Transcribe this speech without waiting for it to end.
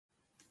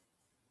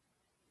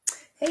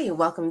Hey,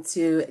 welcome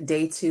to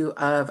day 2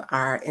 of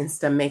our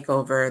Insta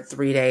Makeover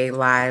 3-day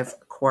live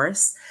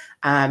course.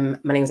 My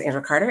name is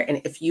Angela Carter,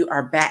 and if you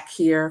are back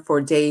here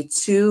for day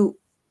 2,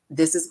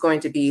 this is going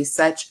to be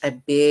such a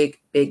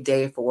big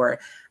day for,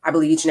 I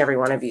believe, each and every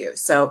one of you.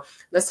 So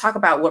let's talk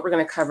about what we're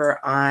going to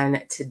cover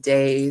on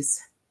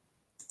today's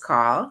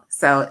call.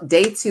 So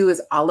day 2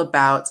 is all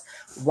about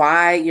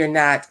why you're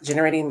not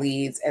generating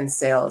leads and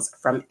sales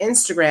from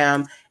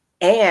Instagram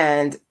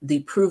and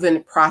the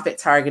proven profit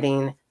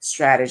targeting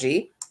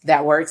strategy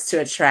that works to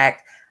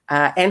attract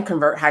and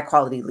convert high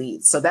quality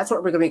leads. So that's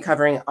what we're going to be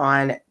covering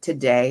on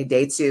today,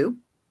 day 2.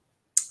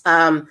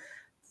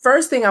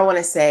 First thing I want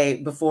to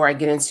say before I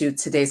get into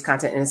today's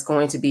content, and it's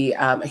going to be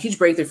a huge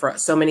breakthrough for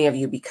so many of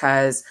you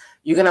because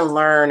you're going to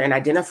learn and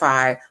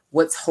identify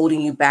what's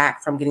holding you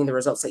back from getting the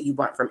results that you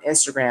want from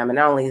Instagram. And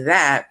not only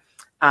that,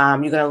 you're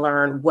going to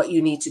learn what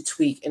you need to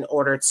tweak in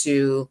order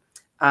to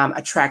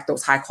attract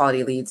those high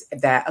quality leads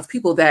of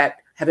people that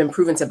have been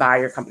proven to buy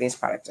your company's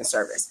product and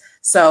service.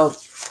 So,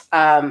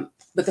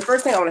 but the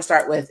first thing I want to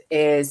start with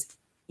is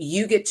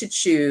you get to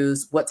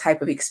choose what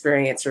type of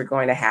experience you're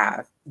going to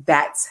have.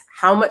 That's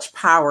how much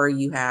power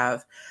you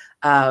have,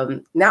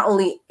 not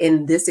only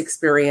in this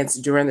experience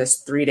during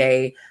this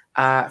 3-day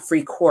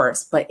free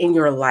course, but in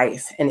your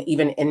life and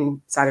even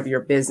inside of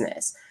your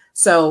business.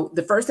 So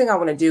the first thing I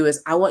want to do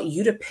is I want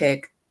you to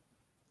pick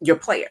your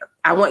player.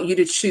 I want you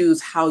to choose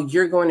how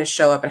you're going to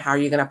show up and how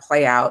you're going to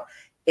play out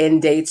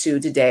in day 2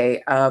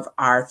 today of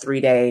our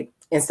 3-day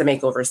Insta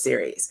Makeover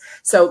series.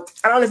 So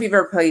I don't know if you've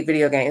ever played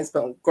video games,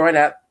 but growing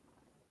up,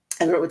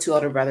 I grew up with 2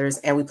 older brothers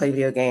and we played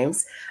video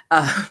games.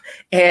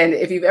 And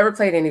if you've ever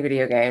played any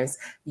video games,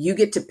 you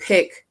get to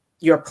pick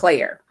your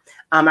player.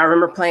 I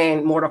remember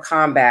playing Mortal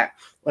Kombat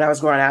when I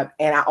was growing up,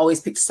 and I always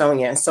picked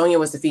Sonya, and Sonya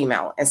was the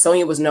female, and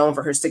Sonya was known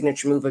for her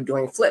signature move of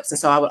doing flips. And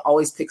so I would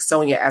always pick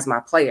Sonya as my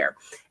player.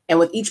 And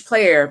with each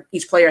player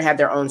had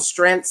their own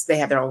strengths, they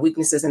had their own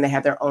weaknesses, and they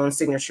had their own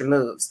signature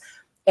moves.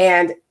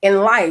 And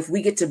in life,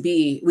 we get to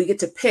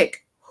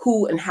pick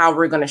who and how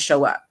we're going to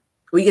show up.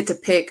 We get to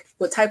pick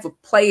what type of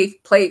play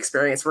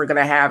experience we're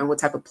going to have and what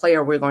type of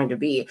player we're going to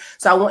be.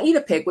 So I want you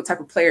to pick what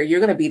type of player you're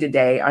going to be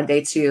today on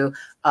day 2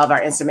 of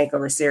our Insta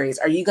Makeover series.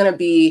 Are you going to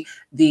be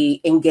the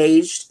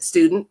engaged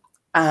student?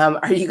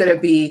 Are you going to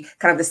be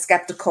kind of the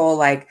skeptical,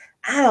 like,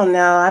 I don't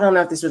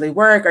know if this really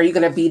works? Are you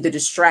going to be the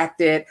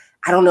distracted?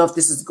 I don't know if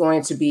this is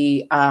going to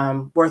be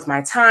worth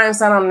my time.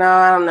 So I don't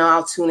know.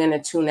 I'll tune in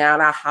and tune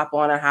out. I'll hop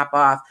on and hop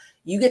off.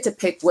 You get to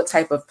pick what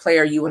type of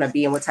player you want to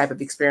be and what type of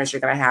experience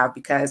you're going to have,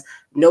 because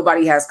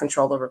nobody has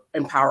control over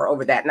and power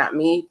over that. Not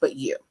me, but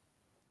you.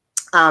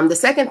 The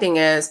second thing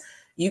is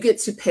you get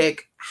to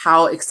pick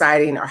how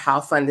exciting or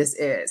how fun this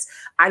is.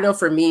 I know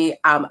for me,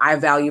 I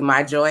value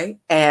my joy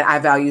and I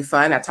value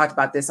fun. I talked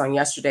about this on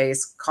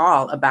yesterday's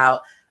call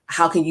about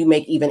how can you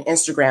make even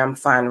Instagram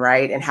fun,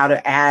 right? And how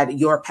to add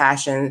your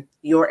passion,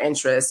 your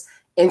interest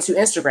into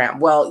Instagram.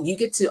 Well, you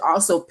get to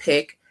also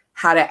pick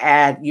how to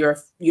add your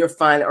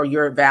fun or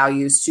your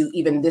values to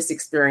even this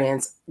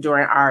experience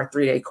during our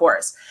 3-day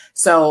course.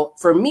 So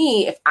for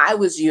me, if I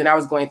was you and I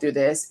was going through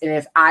this, and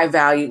if I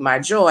valued my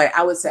joy,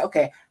 I would say,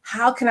 okay,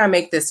 how can I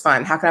make this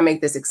fun? How can I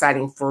make this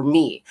exciting for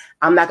me?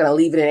 I'm not going to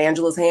leave it in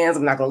Angela's hands.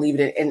 I'm not going to leave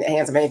it in the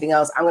hands of anything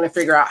else. I'm going to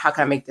figure out how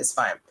can I make this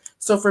fun.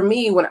 So for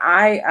me, when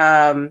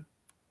I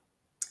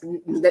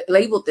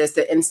labeled this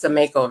the Insta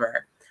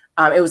Makeover,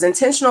 it was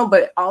intentional,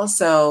 but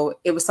also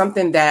it was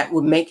something that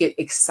would make it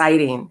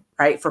exciting,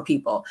 right, for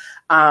people,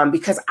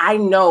 because I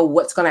know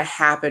what's going to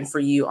happen for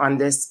you on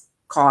this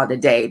call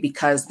today,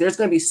 because there's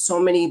going to be so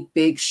many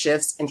big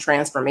shifts and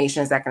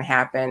transformations that can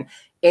happen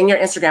in your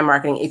Instagram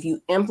marketing if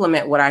you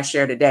implement what I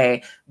share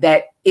today,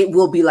 that it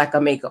will be like a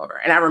makeover.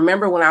 And I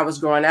remember when I was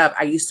growing up,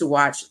 I used to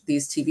watch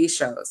these TV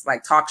shows,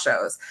 like talk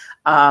shows,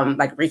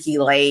 like Ricki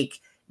Lake,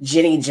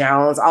 Jenny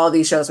Jones, all of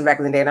these shows from back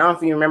in the day. And I don't know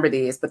if you remember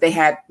these, but they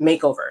had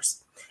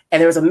makeovers. And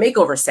there was a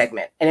makeover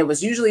segment, and it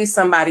was usually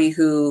somebody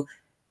who,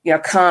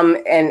 come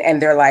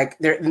and they're like,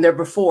 they're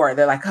before,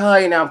 they're like, oh,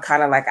 I'm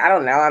kind of like, I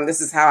don't know,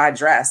 this is how I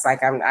dress.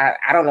 Like,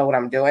 I don't know what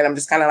I'm doing. I'm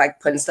just kind of like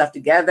putting stuff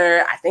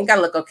together. I think I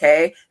look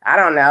okay. I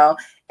don't know.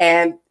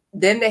 And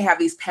then they have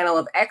these panel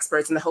of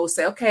experts, and the host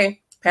say,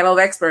 okay, panel of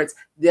experts.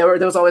 There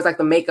was always like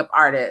the makeup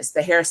artist,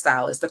 the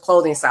hairstylist, the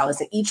clothing stylist,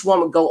 and each one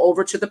would go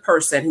over to the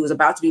person who was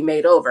about to be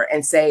made over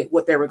and say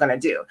what they were going to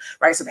do,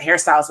 right? So the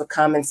hairstylist would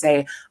come and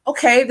say,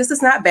 okay, this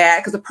is not bad,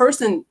 because the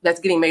person that's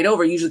getting made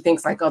over usually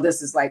thinks like, oh,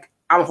 this is like,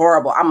 I'm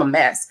horrible, I'm a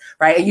mess,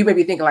 right? And you may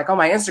be thinking like, oh,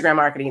 my Instagram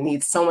marketing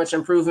needs so much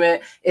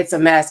improvement, it's a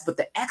mess. But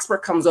the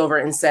expert comes over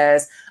and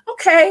says,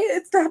 okay,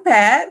 it's not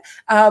bad,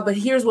 but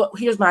here's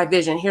my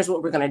vision. Here's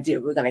what we're going to do.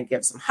 We're going to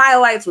give some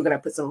highlights. We're going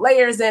to put some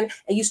layers in,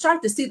 and you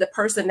start to see the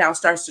person now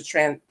starts to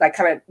kind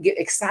of get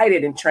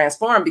excited and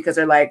transform, because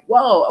they're like,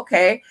 whoa,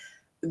 okay,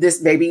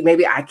 this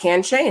maybe I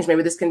can change.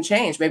 Maybe this can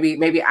change.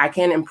 Maybe I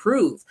can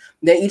improve.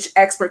 Then each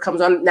expert comes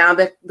on. Now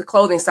the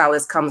clothing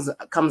stylist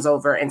comes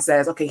over and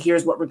says, okay,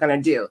 here's what we're going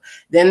to do.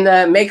 Then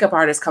the makeup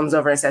artist comes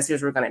over and says,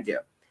 here's what we're going to do.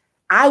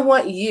 I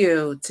want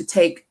you to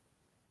take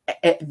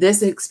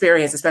this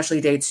experience,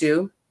 especially day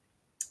 2,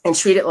 and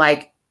treat it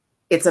like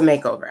it's a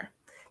makeover.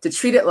 To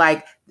treat it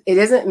like it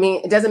doesn't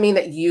mean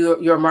that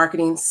your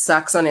marketing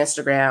sucks on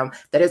Instagram,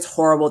 that it's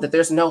horrible, that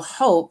there's no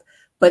hope.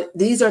 But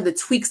these are the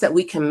tweaks that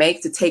we can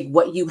make to take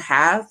what you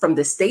have from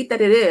the state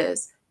that it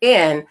is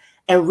in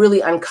and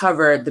really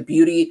uncover the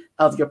beauty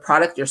of your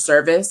product, your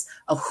service,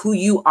 of who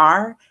you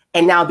are,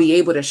 and now be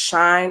able to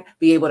shine,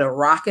 be able to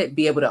rock it,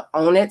 be able to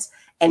own it,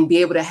 and be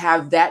able to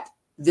have that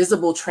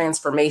visible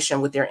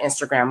transformation with your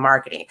Instagram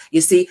marketing.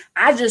 You see,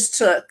 I just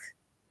took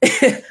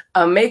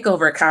a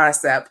makeover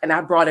concept and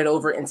I brought it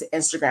over into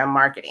Instagram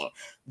marketing.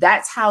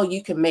 That's how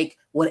you can make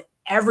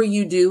whatever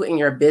you do in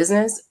your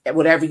business,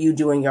 whatever you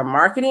do in your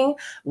marketing,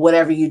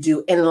 whatever you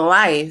do in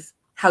life,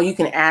 how you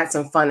can add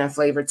some fun and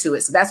flavor to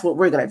it. So that's what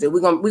we're going to do.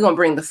 We're going to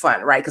bring the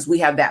fun, right? Because we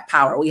have that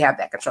power, we have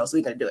that control. So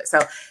we're going to do it.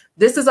 So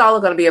this is all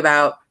going to be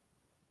about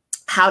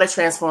how to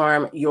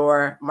transform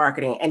your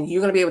marketing. And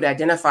you're going to be able to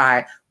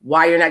identify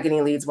why you're not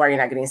getting leads, why you're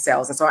not getting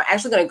sales. And so I'm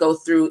actually going to go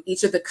through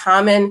each of the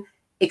common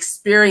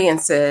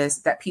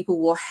experiences that people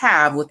will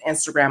have with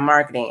Instagram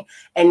marketing.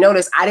 And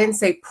notice I didn't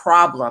say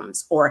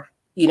problems or,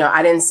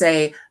 I didn't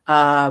say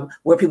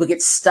where people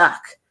get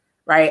stuck,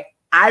 right?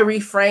 I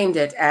reframed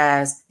it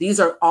as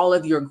these are all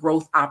of your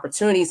growth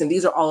opportunities. And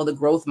these are all of the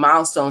growth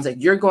milestones that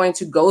you're going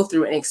to go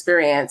through and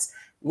experience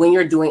when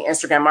you're doing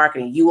Instagram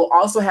marketing. You will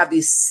also have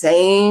these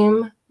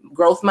same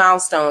growth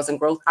milestones and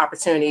growth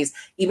opportunities,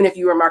 even if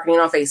you were marketing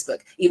on Facebook,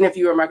 even if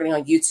you were marketing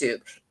on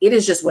YouTube. It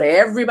is just what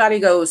everybody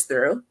goes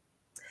through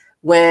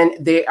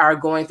when they are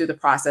going through the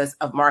process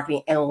of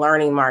marketing and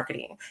learning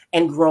marketing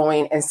and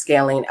growing and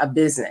scaling a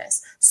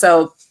business.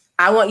 So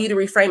I want you to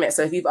reframe it.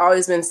 So if you've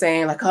always been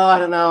saying like, oh, I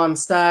don't know, I'm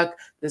stuck,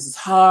 this is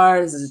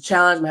hard, this is a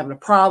challenge, I'm having a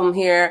problem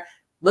here,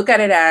 look at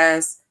it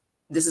as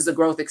this is a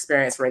growth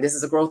experience for me. This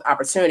is a growth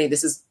opportunity.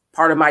 This is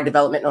part of my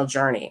developmental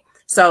journey.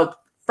 So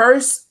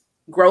first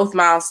growth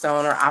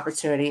milestone or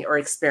opportunity or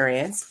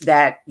experience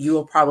that you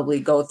will probably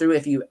go through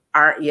if you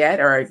aren't yet,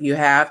 or if you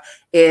have,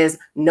 is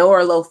no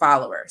or low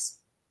followers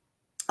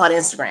on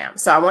Instagram.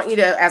 So I want you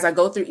to, as I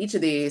go through each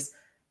of these,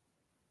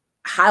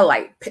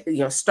 highlight,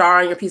 star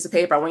on your piece of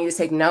paper. I want you to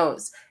take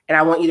notes, and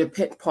I want you to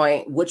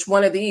pinpoint which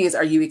one of these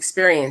are you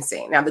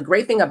experiencing. Now, the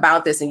great thing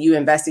about this and you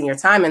investing your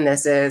time in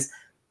this is,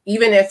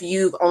 even if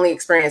you've only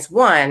experienced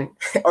one,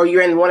 or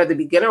you're in one of the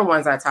beginner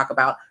ones I talk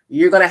about,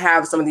 you're going to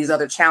have some of these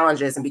other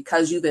challenges. And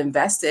because you've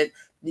invested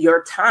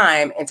your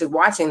time into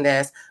watching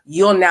this,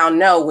 you'll now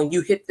know when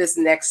you hit this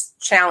next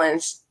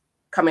challenge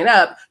coming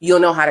up, you'll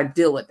know how to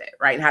deal with it,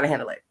 right? And how to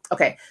handle it.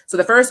 Okay, so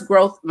the first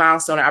growth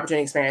milestone or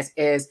opportunity experience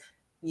is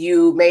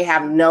you may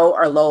have no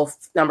or low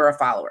number of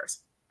followers.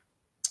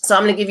 So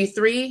I'm going to give you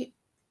 3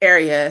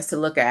 areas to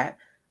look at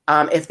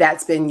if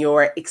that's been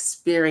your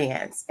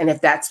experience and if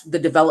that's the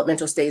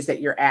developmental stage that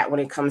you're at when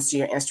it comes to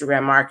your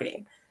Instagram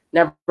marketing.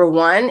 Number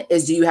 1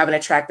 is, do you have an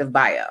attractive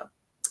bio?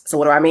 So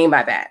what do I mean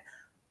by that?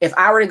 If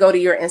I were to go to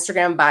your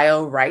Instagram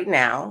bio right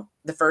now,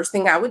 the first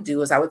thing I would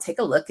do is I would take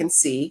a look and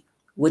see,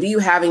 what do you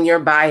have in your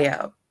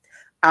bio?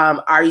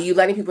 Are you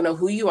letting people know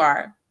who you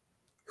are,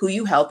 who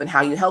you help, and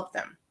how you help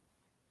them?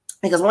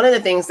 Because one of the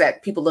things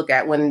that people look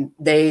at when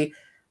they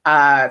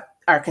are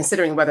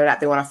considering whether or not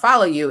they want to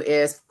follow you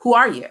is, who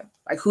are you?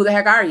 Like, who the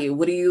heck are you?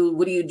 What do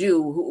you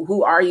do?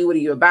 Who are you? What are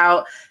you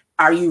about?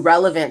 Are you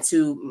relevant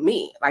to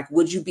me? Like,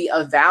 would you be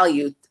of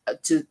value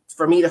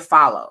for me to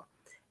follow?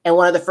 And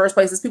one of the first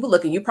places people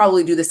look, and you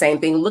probably do the same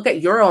thing, look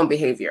at your own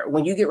behavior.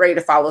 When you get ready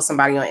to follow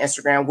somebody on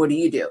Instagram, what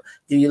do?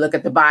 Do you look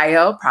at the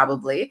bio?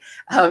 Probably.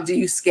 Do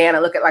you scan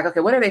and look at like, okay,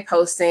 what are they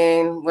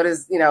posting? What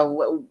is,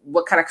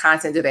 what kind of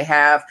content do they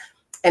have?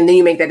 And then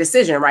you make that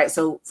decision, right?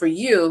 So for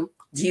you,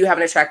 do you have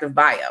an attractive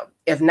bio?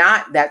 If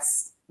not,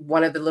 that's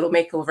one of the little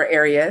makeover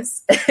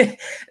areas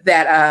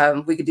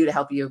that we could do to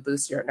help you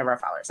boost your number of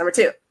followers. Number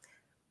 2,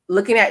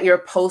 looking at your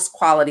post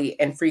quality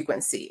and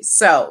frequency.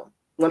 So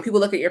when people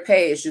look at your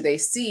page, do they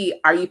see,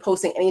 are you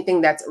posting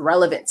anything that's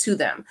relevant to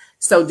them?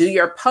 So do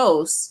your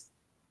posts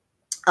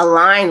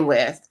align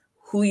with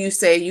who you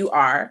say you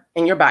are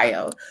in your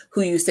bio,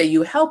 who you say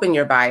you help in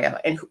your bio,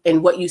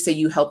 and what you say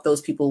you help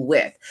those people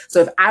with?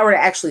 So if I were to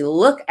actually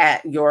look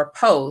at your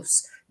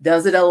posts,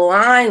 does it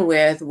align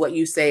with what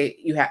you say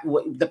you have,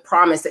 the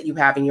promise that you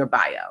have in your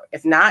bio?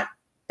 If not,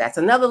 that's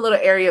another little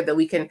area that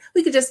we could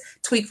just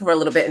tweak for a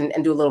little bit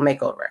and do a little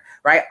makeover,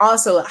 right?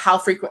 Also, how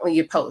frequently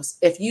you post.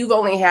 If you've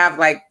only have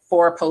like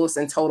 4 posts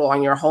in total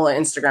on your whole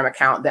Instagram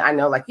account, then I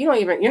know like you're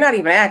not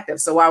even active.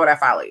 So why would I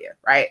follow you,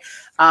 right?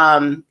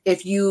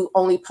 If you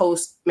only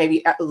post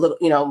maybe a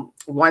little,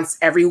 once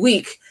every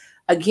week,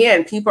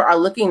 again, people are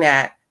looking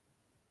at,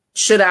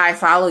 should I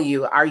follow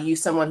you? Are you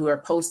someone who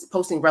are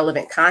posting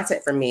relevant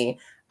content for me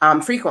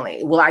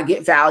frequently? Will I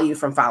get value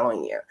from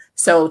following you?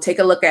 So take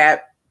a look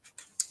at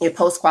your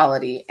post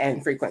quality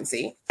and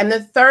frequency. And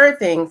the third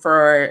thing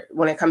for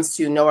when it comes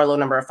to no or low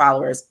number of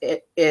followers,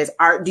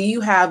 do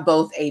you have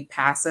both a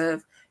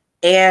passive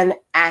and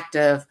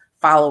active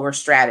follower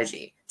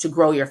strategy to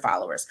grow your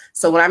followers?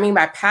 So what I mean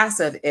by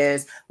passive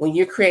is when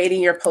you're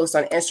creating your post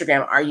on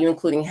Instagram, are you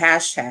including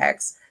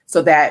hashtags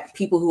so that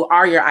people who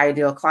are your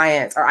ideal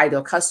clients or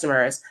ideal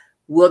customers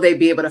will they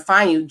be able to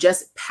find you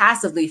just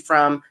passively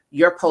from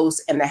your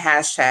posts and the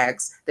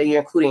hashtags that you're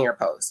including in your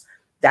posts?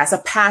 That's a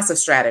passive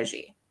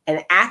strategy.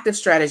 An active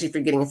strategy for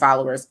getting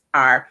followers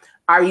are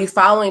you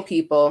following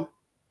people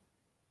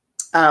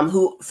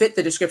who fit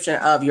the description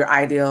of your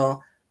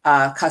ideal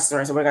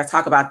customers? And we're going to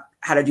talk about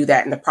how to do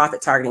that in the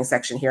profit targeting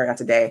section here on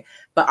today.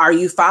 But are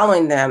you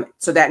following them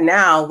so that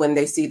now when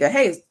they see that,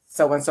 hey,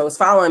 so-and-so is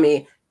following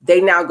me, they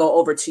now go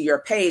over to your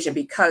page. And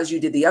because you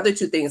did the other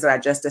two things that I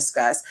just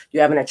discussed, you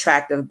have an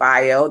attractive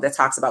bio that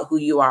talks about who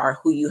you are,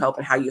 who you help,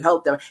 and how you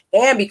help them.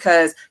 And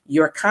because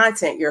your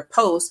content, your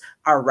posts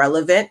are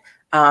relevant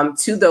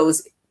to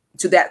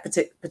that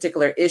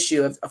particular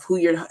issue of who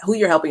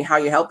you're helping, how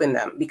you're helping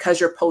them, because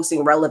you're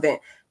posting relevant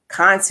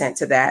content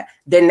to that,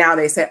 then now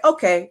they say,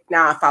 okay,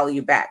 now I follow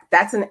you back.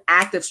 That's an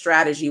active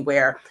strategy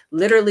where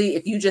literally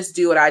if you just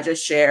do what I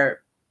just shared,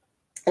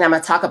 and I'm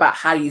going to talk about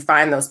how you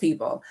find those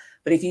people.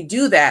 But if you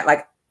do that,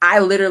 like I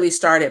literally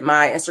started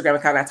my Instagram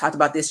account. I talked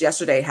about this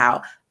yesterday,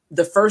 how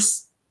the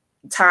first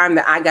time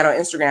that I got on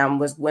Instagram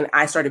was when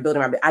I started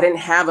building I didn't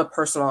have a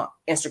personal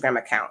Instagram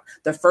account.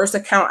 The first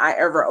account I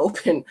ever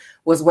opened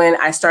was when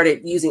I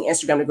started using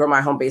Instagram to grow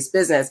my home-based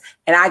business.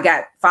 And I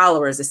got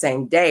followers the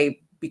same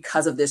day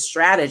because of this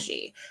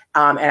strategy.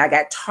 And I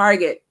got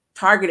targeted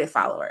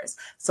followers.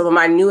 Some of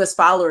my newest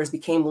followers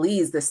became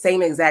leads the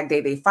same exact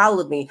day they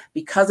followed me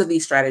because of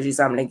these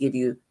strategies I'm going to give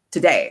you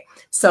today.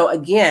 So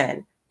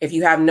again, if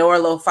you have no or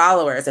low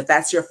followers, if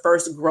that's your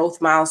first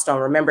growth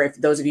milestone, remember, if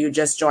those of you who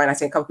just joined, I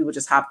think a couple people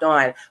just hopped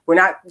on, we're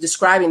not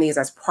describing these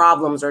as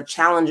problems or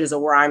challenges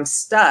or where I'm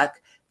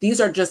stuck. These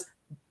are just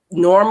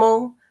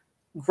normal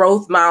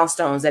growth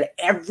milestones that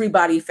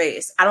everybody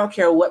face. I don't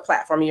care what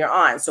platform you're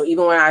on. So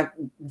even when I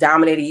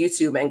dominated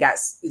YouTube and got,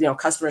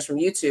 customers from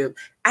YouTube,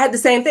 I had the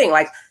same thing.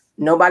 Like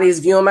nobody's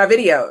viewing my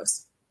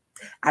videos.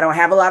 I don't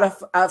have a lot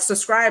of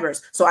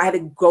subscribers. So I had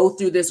to go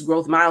through this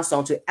growth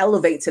milestone to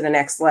elevate to the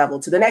next level,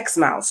 to the next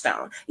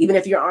milestone. Even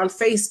if you're on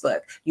Facebook,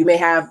 you may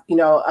have,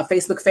 a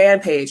Facebook fan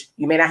page.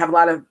 You may not have a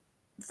lot of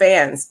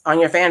fans on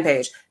your fan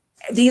page.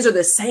 These are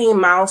the same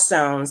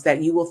milestones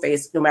that you will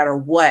face no matter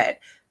what.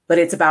 But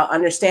it's about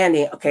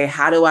understanding, okay,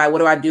 what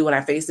do I do when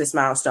I face this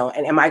milestone?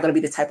 And am I going to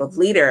be the type of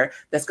leader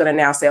that's going to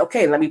now say,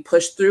 okay, let me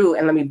push through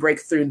and let me break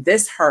through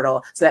this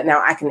hurdle so that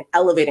now I can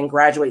elevate and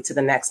graduate to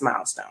the next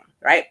milestone,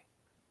 right?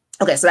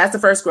 Okay, so that's the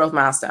first growth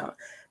milestone.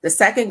 The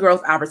second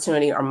growth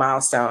opportunity or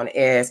milestone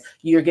is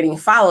you're getting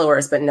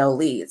followers, but no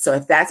leads. So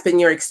if that's been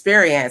your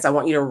experience, I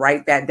want you to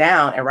write that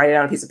down and write it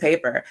on a piece of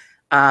paper.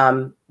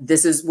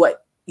 This is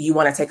what you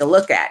want to take a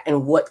look at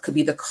and what could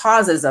be the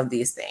causes of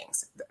these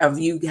things, of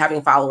you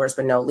having followers,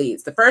 but no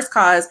leads. The first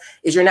cause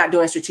is you're not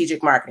doing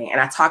strategic marketing.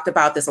 And I talked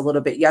about this a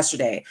little bit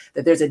yesterday,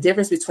 that there's a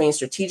difference between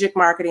strategic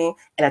marketing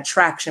and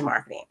attraction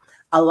marketing.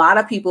 A lot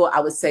of people, I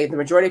would say the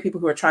majority of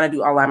people who are trying to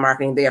do online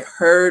marketing, they have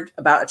heard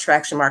about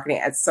attraction marketing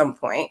at some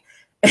point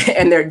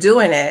and they're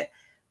doing it,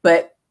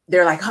 but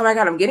they're like, oh my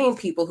God, I'm getting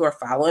people who are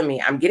following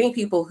me. I'm getting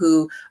people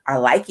who are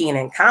liking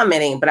and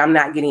commenting, but I'm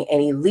not getting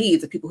any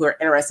leads of people who are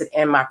interested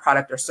in my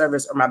product or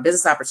service or my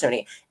business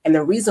opportunity. And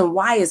the reason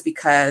why is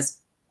because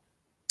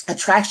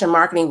attraction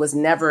marketing was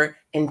never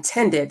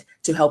intended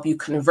to help you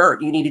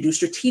convert. You need to do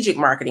strategic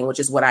marketing, which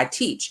is what I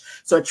teach.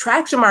 So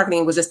attraction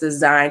marketing was just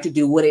designed to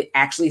do what it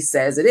actually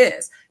says it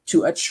is,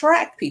 to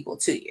attract people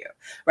to you,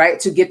 right?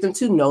 To get them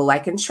to know,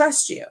 like, and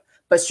trust you.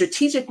 But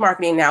strategic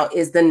marketing now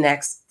is the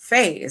next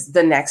phase,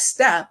 the next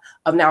step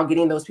of now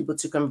getting those people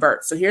to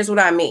convert. So here's what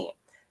I mean.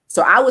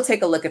 So I would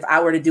take a look, if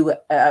I were to do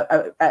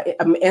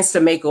an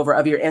instant makeover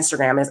of your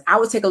Instagram, is I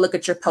would take a look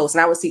at your posts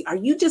and I would see, are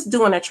you just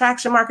doing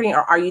attraction marketing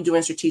or are you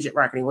doing strategic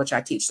marketing, which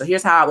I teach? So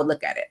here's how I would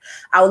look at it.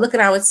 I would look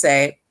and I would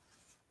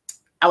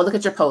look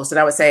at your post and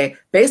I would say,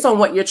 based on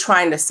what you're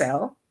trying to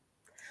sell,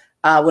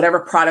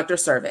 whatever product or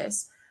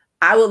service,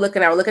 I would look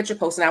at your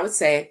post and I would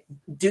say,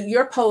 do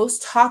your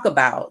post talk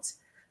about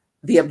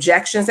the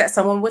objections that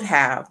someone would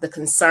have, the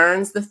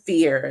concerns, the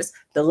fears,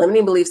 the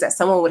limiting beliefs that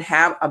someone would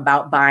have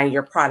about buying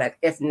your product?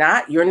 If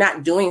not, you're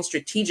not doing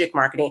strategic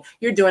marketing,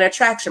 you're doing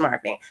attraction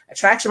marketing.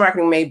 Attraction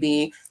marketing may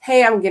be,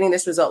 hey, I'm getting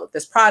this result with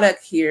this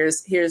product.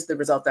 Here's the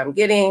result that I'm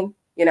getting,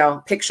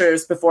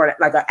 pictures before,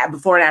 like a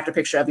before and after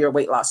picture of your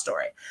weight loss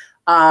story.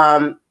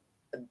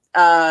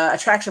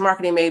 Attraction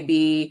marketing may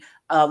be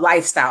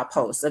lifestyle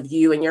posts of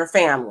you and your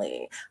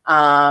family.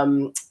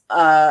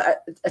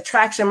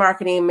 Attraction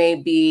marketing may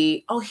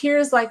be, oh,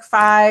 here's like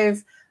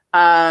 5,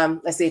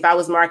 let's see, if I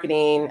was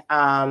marketing,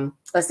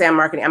 let's say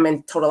I'm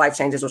in Total Life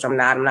Changes, which I'm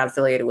not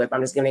affiliated with,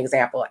 I'm just giving an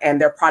example. And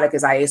their product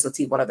is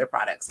IASOT, one of their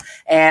products.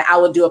 And I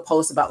would do a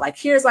post about like,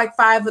 here's like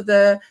 5 of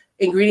the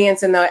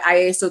ingredients in the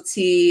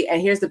IASOT,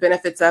 and here's the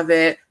benefits of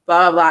it,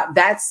 blah, blah, blah.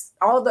 That's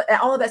all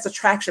of that's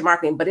attraction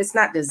marketing, but it's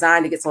not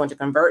designed to get someone to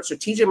convert.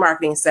 Strategic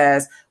marketing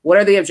says, what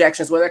are the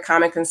objections? What are the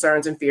common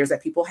concerns and fears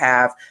that people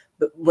have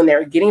when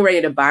they're getting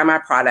ready to buy my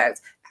product?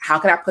 How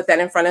can I put that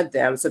in front of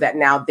them so that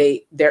now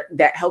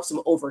that helps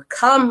them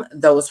overcome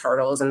those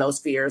hurdles and those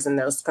fears and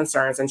those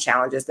concerns and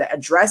challenges, that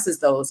addresses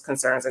those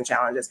concerns and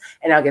challenges,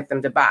 and I'll get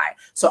them to buy.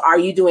 So are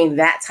you doing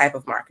that type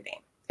of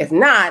marketing? If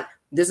not,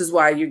 This is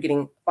why you're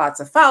getting lots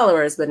of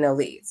followers, but no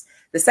leads.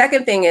 The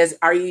second thing is,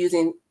 are you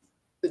using,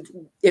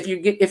 if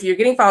you're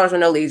getting followers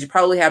with no leads, you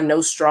probably have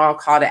no strong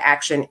call to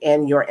action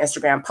in your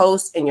Instagram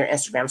posts, in your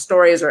Instagram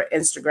stories, or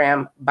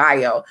Instagram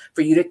bio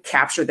for you to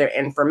capture their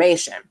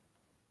information.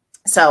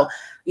 So,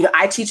 you know,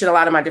 I teach in a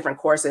lot of my different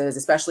courses,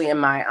 especially in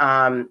my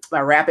my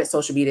Rapid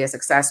Social Media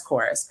Success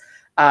course,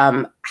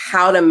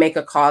 how to make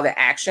a call to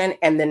action,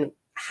 and then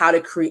how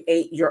to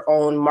create your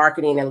own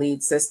marketing and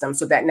lead system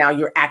so that now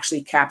you're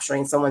actually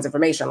capturing someone's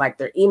information, like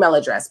their email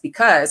address,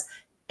 because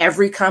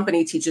every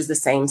company teaches the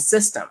same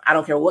system. I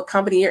don't care what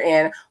company you're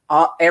in,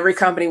 every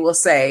company will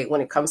say,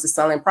 when it comes to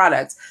selling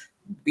products,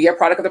 be a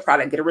product of the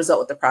product, get a result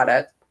with the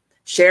product,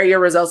 share your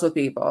results with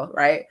people,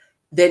 right?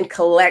 Then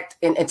collect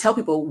and tell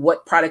people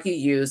what product you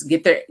use,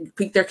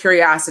 pique their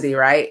curiosity,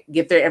 right?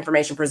 Get their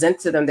information,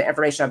 present to them the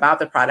information about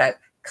the product,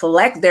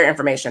 collect their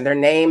information, their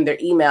name, their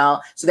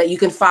email, so that you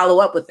can follow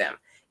up with them.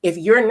 If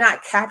you're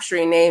not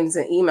capturing names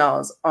and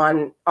emails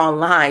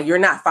online, you're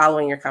not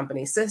following your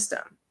company's system.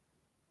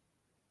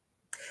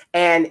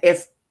 And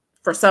if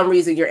for some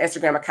reason your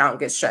Instagram account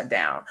gets shut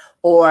down,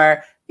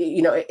 or,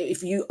 you know,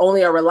 if you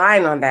only are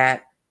relying on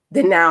that,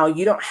 then now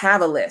you don't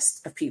have a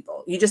list of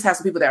people. You just have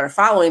some people that are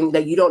following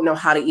that you don't know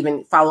how to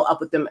even follow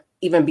up with them,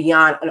 even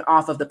beyond and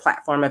off of the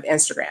platform of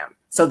Instagram.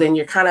 So then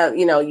you're kind of,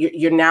 you know,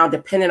 you're now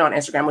dependent on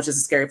Instagram, which is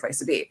a scary place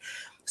to be.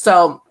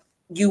 So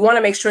you want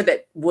to make sure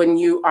that when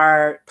you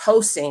are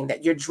posting,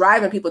 that you're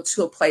driving people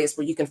to a place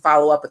where you can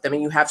follow up with them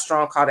and you have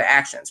strong call to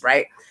actions,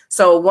 right?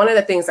 So one of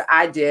the things that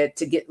I did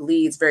to get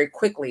leads very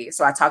quickly,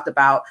 so I talked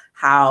about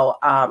how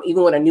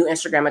even with a new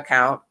Instagram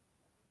account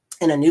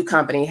in a new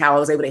company, how I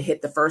was able to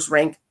hit the first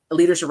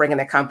leadership rank in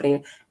that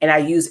company. And I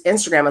use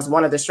Instagram as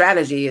one of the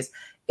strategies,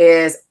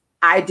 is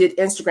I did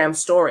Instagram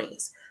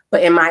stories.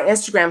 But in my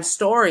Instagram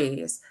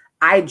stories,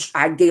 I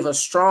gave a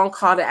strong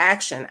call to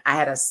action. I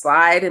had a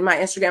slide in my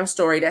Instagram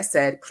story that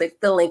said, click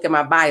the link in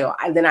my bio.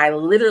 And then I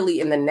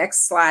literally, in the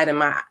next slide in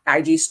my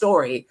IG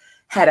story,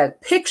 had a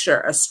picture,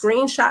 a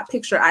screenshot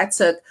picture I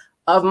took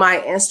of my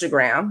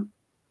Instagram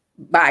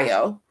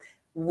bio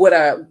with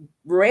a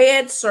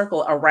red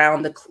circle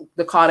around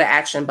the call to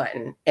action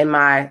button in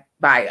my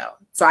bio.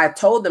 So I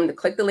told them to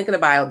click the link in the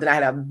bio. Then I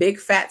had a big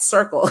fat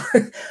circle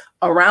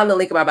around the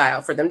link in my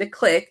bio for them to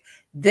click.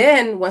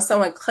 Then when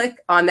someone clicked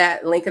on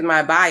that link in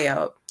my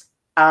bio,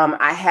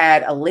 I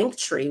had a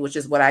Linktree, which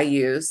is what I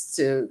use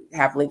to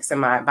have links in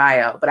my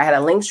bio. But I had a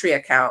Linktree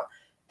account,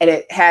 and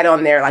it had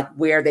on there like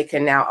where they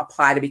can now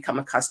apply to become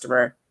a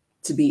customer,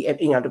 to be,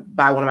 you know, to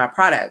buy one of my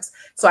products.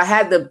 So I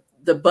had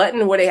the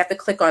button where they have to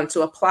click on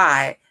to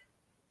apply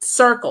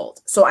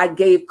circled. So I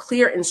gave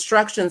clear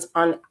instructions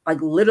on,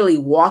 like, literally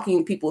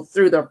walking people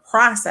through the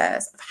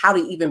process of how to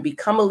even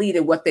become a lead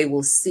and what they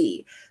will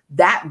see.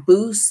 That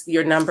boosts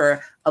your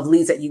number of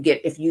leads that you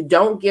get. If you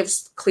don't give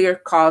clear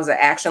calls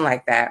to action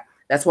like that,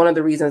 that's one of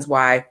the reasons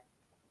why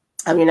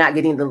you're not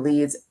getting the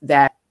leads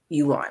that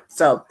you want.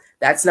 So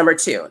that's number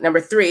 2. Number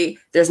 3,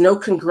 there's no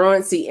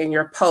congruency in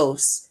your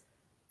posts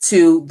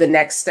to the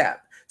next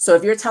step. So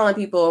if you're telling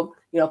people,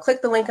 you know,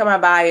 click the link in my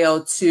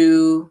bio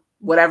to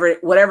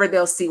whatever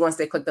they'll see once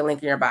they click the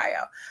link in your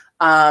bio.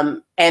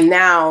 And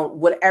now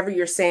whatever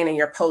you're saying in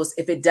your post,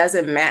 if it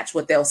doesn't match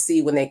what they'll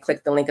see when they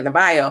click the link in the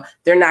bio,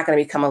 they're not going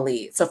to become a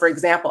lead. So for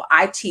example,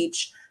 I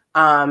teach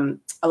a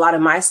lot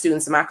of my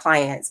students and my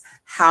clients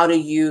how to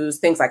use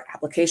things like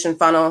application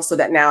funnels, so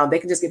that now they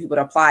can just get people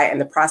to apply and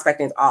the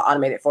prospecting is all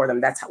automated for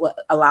them. That's what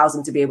allows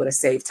them to be able to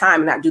save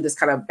time and not do this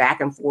kind of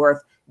back and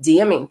forth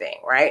DMing thing,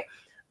 right?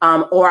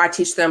 Or I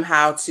teach them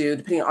how to,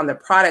 depending on the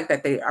product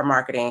that they are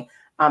marketing,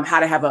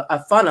 how to have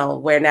a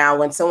funnel where now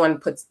when someone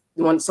clicks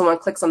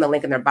on the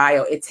link in their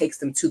bio, it takes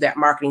them to that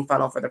marketing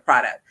funnel for the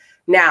product.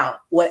 Now,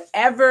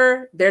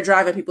 whatever they're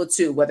driving people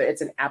to, whether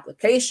it's an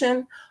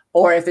application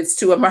or if it's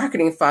to a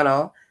marketing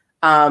funnel,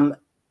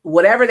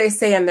 whatever they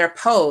say in their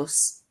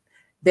posts,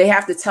 they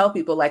have to tell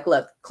people, like,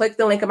 look, click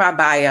the link in my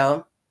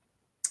bio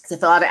to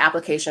fill out an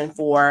application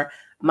for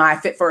my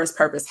Fit for His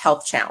Purpose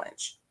health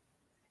challenge.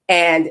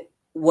 And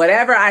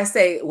whatever I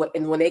say,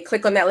 and when they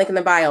click on that link in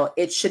the bio,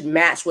 it should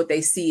match what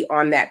they see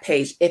on that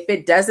page. If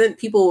it doesn't,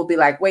 people will be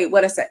like, wait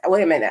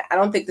a minute, I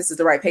don't think this is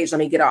the right page. Let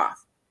me get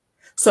off.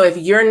 So if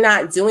you're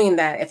not doing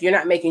that, if you're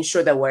not making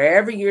sure that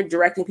wherever you're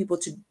directing people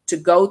to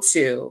go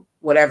to,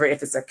 whatever,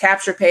 if it's a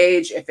capture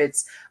page, if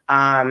it's,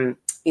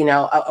 you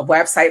know, a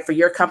website for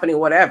your company,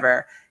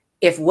 whatever,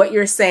 if what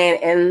you're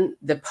saying in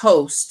the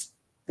post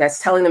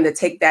that's telling them to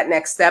take that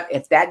next step,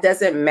 if that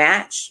doesn't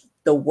match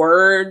the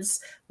words,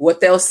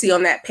 what they'll see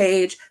on that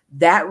page,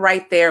 that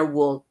right there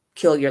will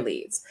kill your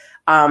leads.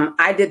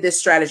 I did this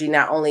strategy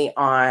not only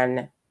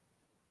on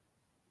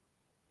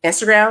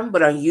Instagram,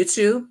 but on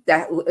YouTube.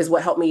 That is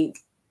what helped me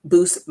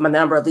boost my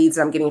number of leads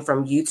that I'm getting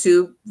from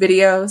YouTube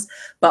videos.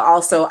 But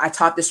also I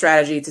taught the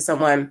strategy to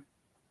someone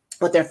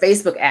with their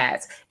Facebook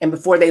ads. And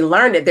before they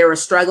learned it, they were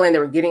struggling. They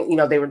were getting, you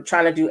know, they were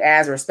trying to do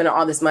ads, they were spending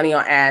all this money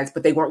on ads,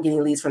 but they weren't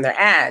getting leads from their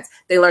ads.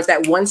 They learned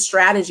that one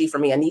strategy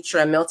from me,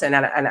 Anitra Milton,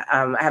 and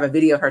I have a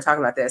video of her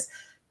talking about this.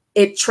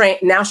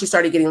 Now she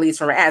started getting leads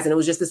from her ads. And it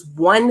was just this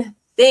one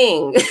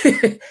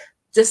thing,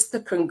 just the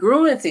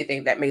congruency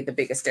thing that made the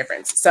biggest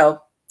difference.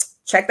 So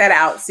check that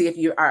out. See if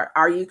you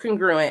are you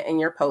congruent in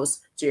your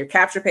posts to your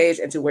capture page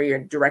and to where you're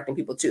directing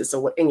people to.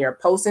 So in your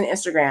post in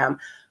Instagram,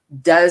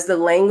 does the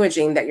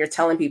languaging that you're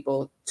telling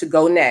people to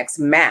go next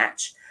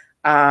match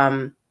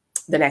the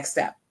next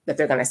step that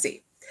they're going to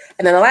see?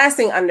 And then the last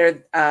thing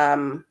under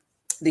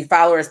the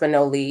followers but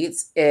no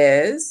leads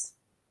is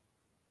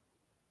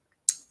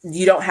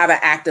you don't have an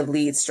active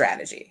lead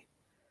strategy.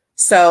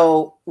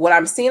 So what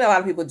I'm seeing a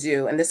lot of people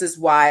do, and this is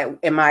why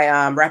in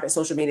my Rapid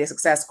Social Media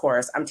Success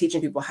course, I'm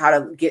teaching people how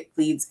to get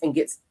leads and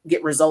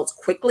get results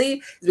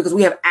quickly, is because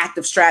we have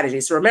active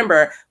strategies. So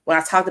remember, when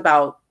I talked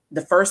about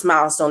the first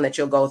milestone that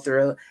you'll go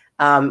through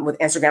with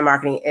Instagram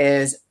marketing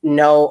is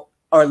no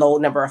or low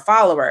number of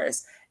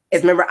followers.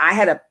 Is remember,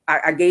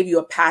 I gave you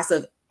a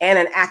passive and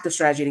an active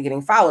strategy to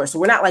getting followers. So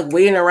we're not like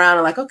waiting around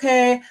and like,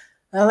 okay,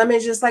 well, let me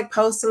just like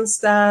post some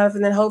stuff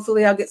and then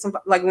hopefully I'll get some,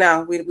 like,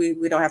 no, we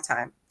don't have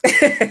time.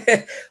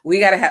 We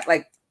got to have,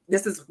 like,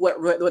 this is where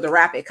the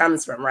rapid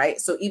comes from, right?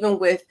 So even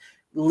with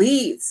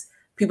leads,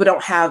 people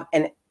don't have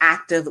an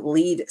active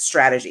lead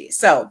strategy.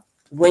 So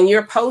when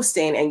you're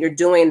posting and you're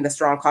doing the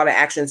strong call to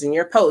actions in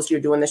your post, you're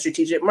doing the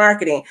strategic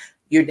marketing,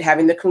 you're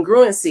having the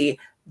congruency,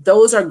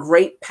 those are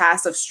great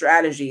passive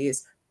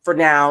strategies for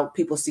now.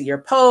 People see your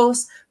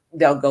posts,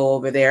 they'll go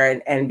over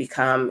there and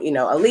become,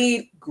 a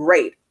lead.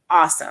 Great.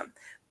 Awesome.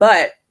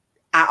 But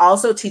I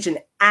also teach an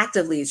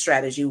active lead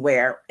strategy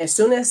where as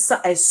soon as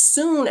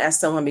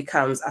someone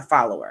becomes a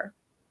follower,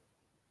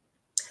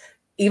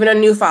 even a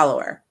new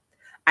follower,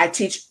 I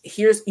teach,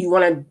 you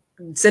want to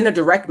send a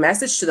direct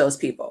message to those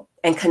people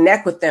and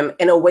connect with them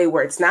in a way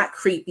where it's not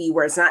creepy,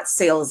 where it's not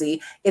salesy.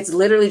 It's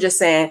literally just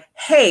saying,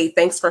 hey,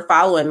 thanks for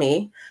following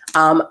me.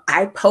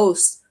 I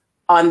post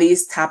on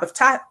these type of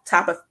topics.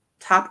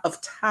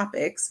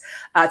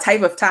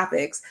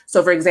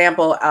 So for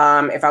example,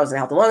 if I was in a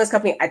health and wellness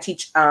company, I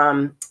teach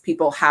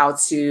people how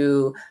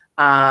to,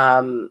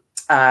 I'm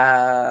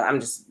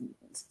just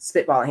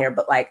spitballing here,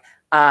 but like,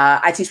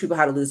 I teach people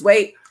how to lose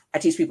weight. I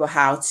teach people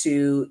how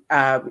to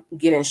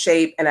get in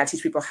shape, and I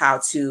teach people how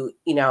to,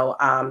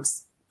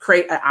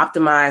 create an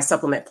optimized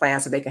supplement plan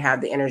so they can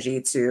have the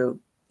energy to,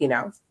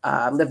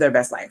 live their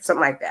best life,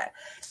 something like that.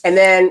 And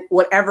then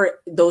whatever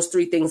those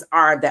three things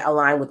are that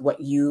align with what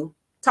you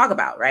talk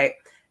about, right?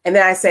 And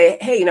then I say,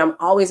 hey, I'm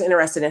always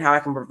interested in how I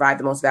can provide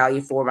the most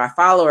value for my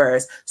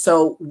followers.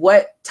 So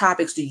what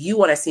topics do you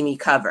want to see me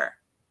cover?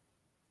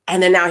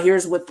 And then now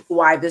here's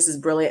why this is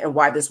brilliant and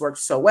why this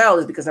works so well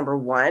is because number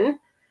one,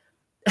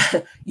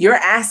 you're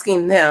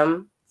asking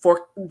them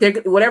for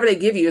whatever they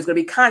give you is going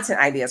to be content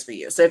ideas for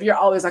you. So if you're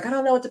always like, I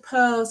don't know what to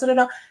post, I don't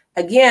know.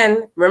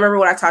 Again, remember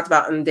what I talked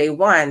about on day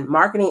one,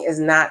 marketing is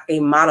not a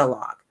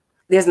monologue.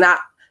 There's not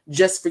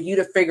just for you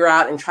to figure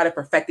out and try to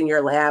perfect in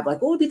your lab,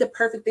 like, what would be the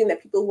perfect thing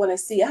that people want to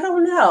see? I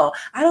don't know.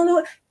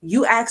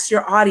 You ask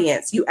your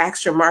audience, you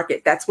ask your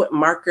market. That's what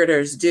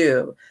marketers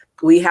do.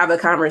 We have a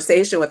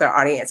conversation with our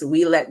audience.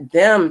 We let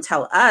them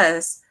tell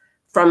us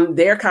from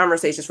their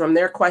conversations, from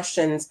their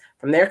questions,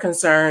 from their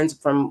concerns,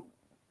 from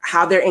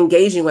how they're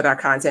engaging with our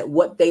content,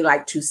 what they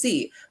like to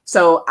see.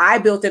 So I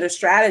built in a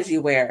strategy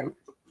where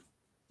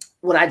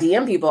when I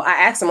DM people, I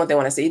ask them what they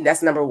want to see.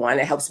 That's number one.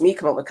 It helps me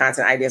come up with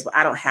content ideas, but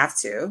I don't have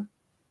to.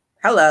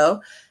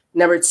 Hello.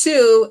 Number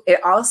two,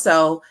 it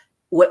also,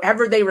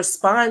 whatever they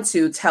respond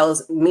to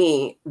tells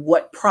me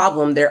what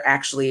problem they're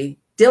actually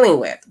dealing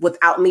with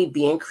without me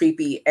being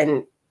creepy.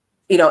 And,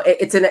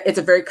 it's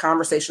a very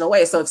conversational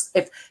way. So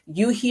if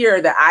you hear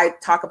that I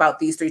talk about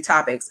these three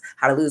topics,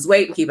 how to lose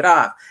weight and keep it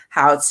off,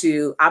 how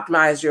to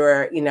optimize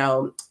your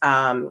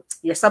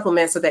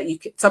supplements so that you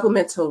can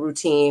supplemental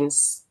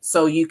routines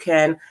so you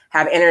can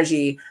have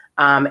energy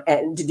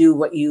and to do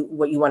what you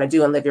want to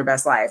do and live your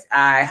best life.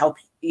 I help,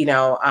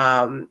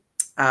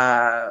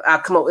 I'll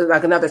come up with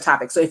like another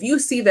topic. So if you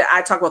see that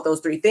I talk about those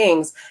three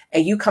things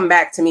and you come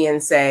back to me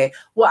and say,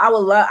 well, I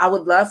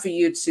would love for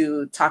you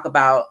to talk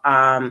about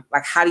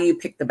like, how do you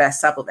pick the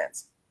best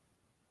supplements?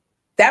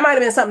 That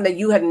might've been something that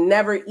you had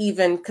never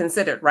even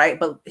considered, right?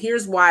 But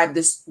here's why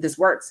this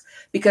works.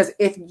 Because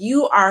if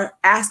you are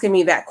asking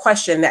me that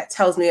question, that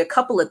tells me a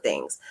couple of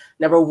things.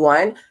 Number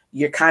one,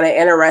 you're kind of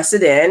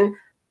interested in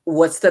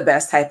what's the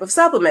best type of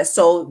supplement.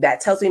 So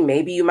that tells me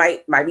maybe you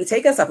might be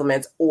taking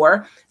supplements,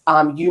 or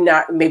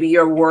maybe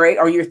you're worried,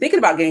 or you're thinking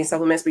about getting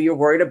supplements, but you're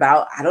worried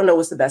about, I don't know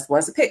what's the best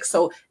ones to pick.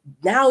 So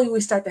now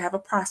we start to have a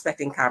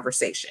prospecting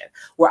conversation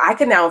where I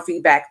can now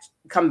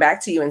come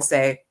back to you and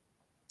say,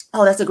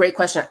 oh, that's a great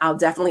question. I'll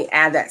definitely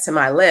add that to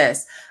my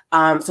list.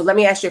 So let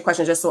me ask you a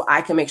question just so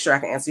I can make sure I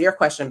can answer your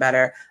question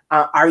better.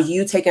 Are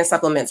you taking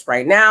supplements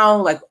right now?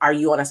 Like, are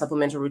you on a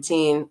supplemental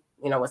routine?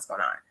 What's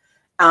going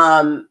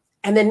on?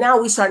 And then now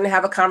we're starting to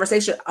have a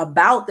conversation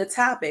about the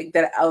topic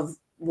of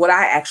what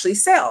I actually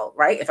sell,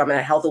 right? If I'm in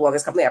a health and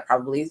wellness company, I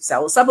probably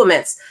sell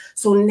supplements.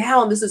 So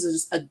now this is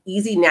just an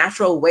easy,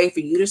 natural way for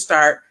you to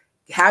start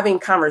having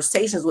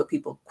conversations with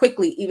people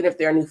quickly, even if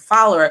they're a new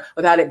follower,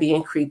 without it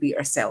being creepy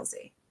or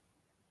salesy.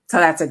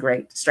 So that's a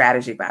great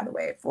strategy, by the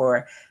way,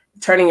 for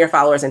turning your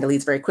followers into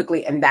leads very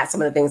quickly. And that's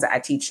some of the things that I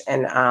teach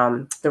in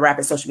the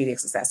Rapid Social Media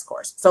Success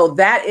course. So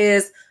that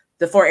is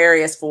the 4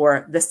 areas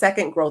for the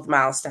second growth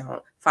milestone,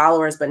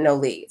 followers, but no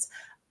leads.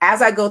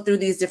 As I go through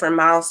these different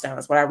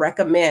milestones, what I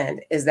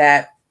recommend is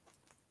that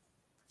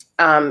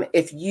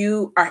if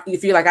you're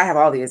like, I have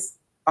all these,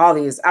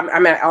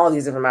 I'm at all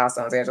these different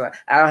milestones, Angela.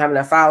 I don't have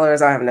enough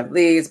followers, I don't have enough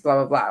leads, blah,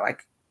 blah, blah,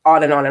 like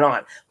on and on and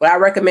on. What I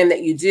recommend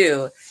that you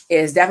do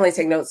is definitely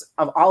take notes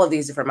of all of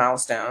these different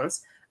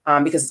milestones,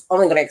 because it's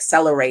only going to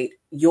accelerate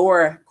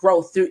your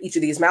growth through each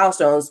of these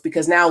milestones.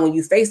 Because now when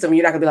you face them,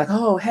 you're not gonna be like,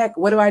 oh, heck,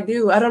 what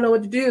do? I don't know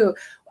what to do.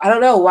 I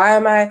don't know. Why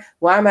am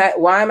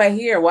I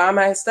here? Why am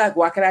I stuck?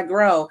 Why can I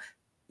grow?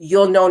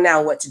 You'll know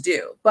now what to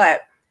do.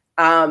 But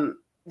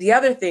the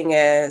other thing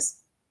is,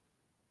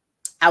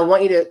 I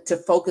want you to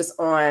focus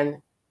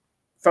on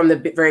from the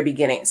very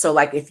beginning. So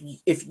like if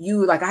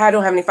you like, I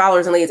don't have any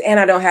followers and leads, and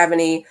I don't have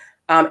any,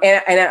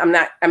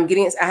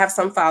 I have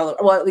some followers.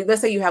 Well,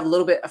 let's say you have a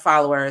little bit of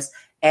followers,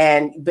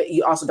 but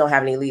you also don't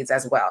have any leads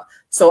as well.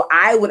 So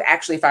I would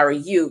actually, if I were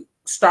you,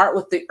 start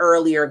with the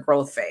earlier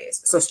growth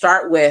phase. So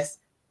start with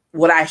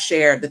what I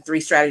shared, the 3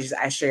 strategies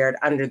I shared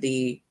under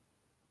the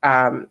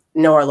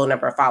no or low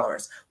number of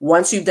followers.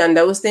 Once you've done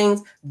those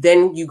things,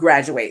 then you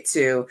graduate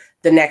to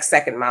the next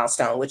second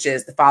milestone, which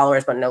is the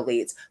followers but no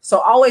leads. So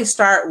always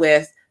start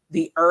with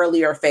the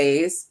earlier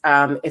phase.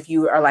 If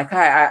you are like,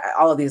 hi,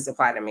 all of these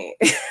apply to me,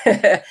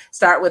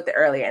 start with the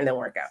earlier and then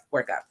work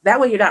up. That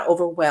way you're not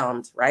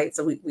overwhelmed, right?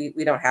 So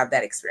we don't have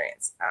that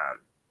experience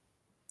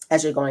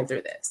as you're going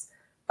through this.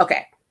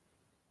 Okay,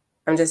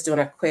 I'm just doing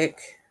a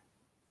quick.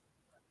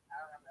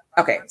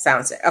 Okay,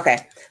 sounds good.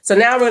 Okay, so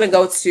now we're going to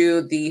go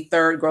to the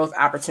third growth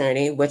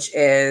opportunity, which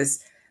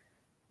is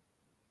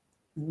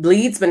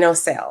leads but no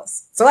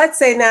sales. So let's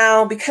say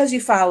now, because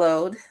you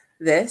followed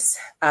this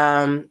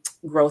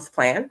growth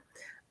plan,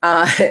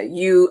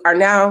 you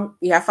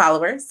have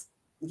followers.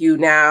 You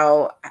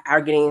now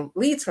are getting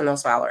leads from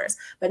those followers.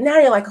 But now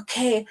you're like,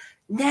 okay,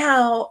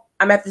 now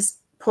I'm at this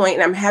point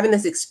and I'm having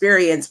this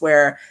experience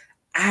where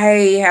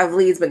I have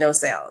leads but no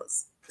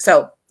sales.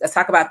 So let's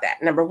talk about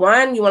that. Number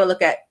 1, you want to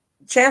look at,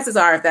 chances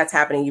are, if that's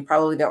happening, you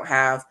probably don't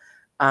have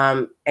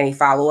any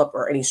follow-up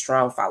or any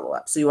strong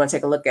follow-up. So you want to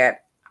take a look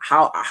at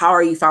how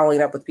are you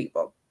following up with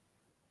people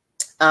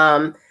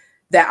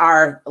that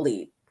are a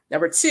lead.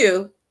 Number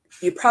 2,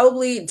 you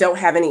probably don't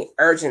have any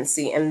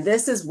urgency. And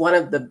this is one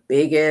of the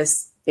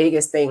biggest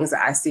things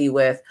that I see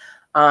with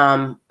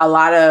a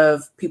lot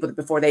of people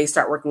before they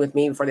start working with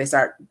me, before they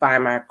start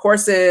buying my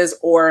courses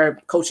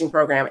or coaching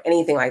program,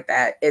 anything like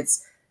that.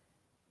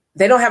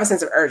 They don't have a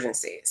sense of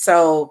urgency.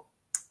 So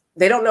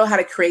they don't know how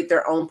to create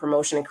their own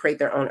promotion and create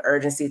their own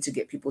urgency to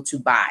get people to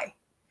buy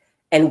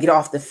and get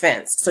off the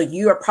fence. So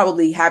you are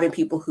probably having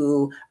people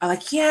who are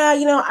like, yeah,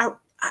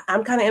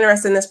 I'm kind of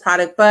interested in this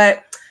product,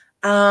 but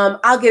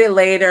I'll get it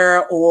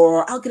later,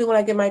 or I'll get it when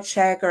I get my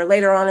check, or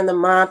later on in the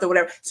month, or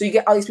whatever. So you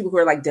get all these people who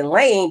are like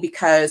delaying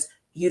because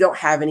you don't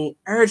have any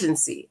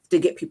urgency to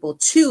get people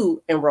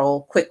to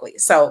enroll quickly.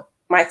 So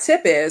my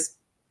tip is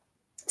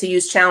to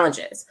use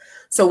challenges.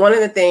 So one of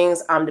the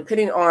things,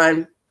 depending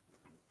on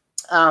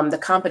the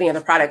company and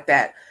the product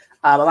that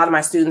a lot of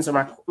my students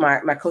or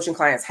my coaching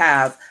clients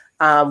have,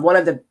 one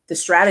of the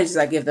strategies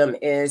I give them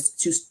is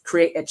to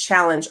create a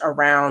challenge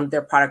around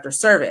their product or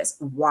service.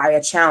 Why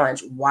a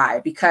challenge? Why?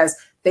 Because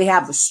they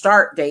have the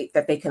start date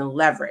that they can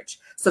leverage.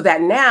 So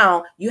that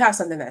now you have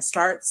something that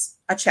starts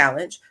a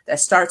challenge that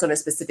starts on a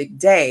specific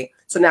day.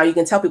 So now you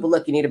can tell people,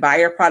 look, you need to buy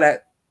your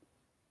product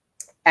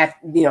at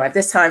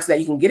this time so that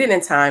you can get it in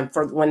time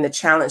for when the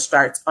challenge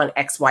starts on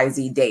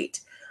XYZ date.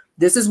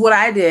 This is what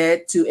I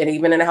did and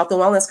even in a health and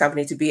wellness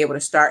company, to be able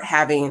to start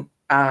having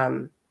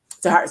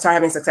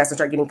success and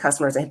start getting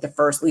customers and hit the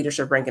first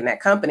leadership rank in that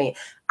company.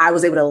 I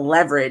was able to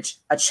leverage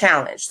a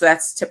challenge. So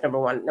that's tip number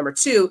 1. Number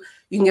 2,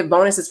 you can give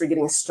bonuses for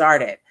getting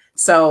started.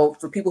 So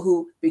for people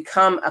who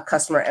become a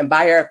customer and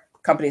buy your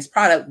company's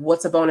product,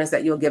 what's a bonus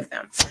that you'll give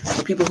them?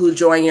 For people who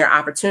join your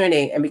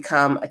opportunity and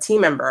become a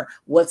team member,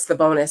 what's the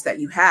bonus that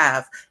you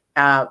have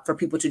for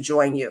people to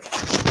join you?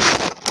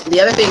 The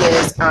other thing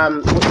is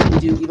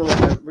what you do even with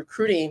the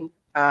recruiting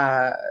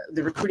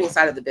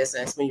side of the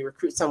business. When you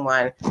recruit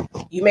someone,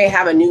 you may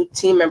have a new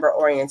team member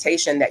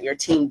orientation that your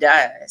team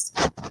does,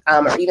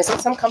 or even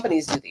some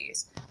companies do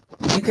these.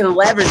 You can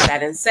leverage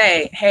that and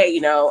say, hey,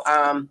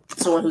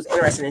 someone who's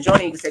interested in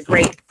joining, you can say,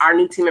 great, our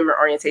new team member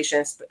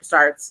orientation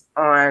starts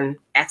on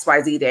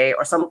XYZ day,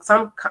 or some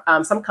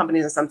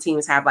companies and some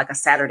teams have like a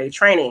Saturday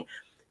training.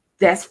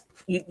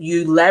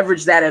 You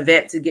leverage that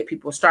event to get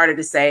people started,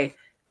 to say,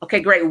 okay,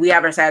 great, we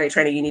have our Saturday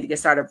training. You need to get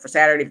started for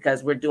Saturday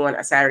because we're doing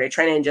a Saturday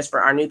training just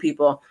for our new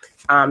people,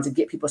 to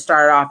get people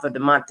started off of the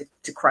month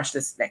to crush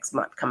this next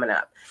month coming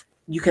up.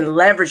 You can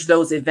leverage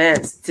those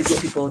events to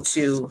get people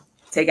to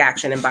take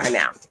action and buy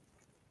now.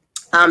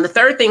 The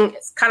third thing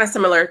is kind of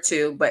similar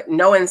to, but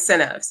no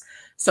incentives.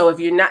 So if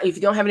you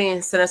don't have any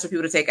incentives for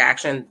people to take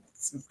action,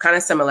 it's kind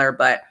of similar,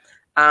 but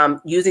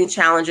Using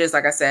challenges,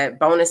 like I said,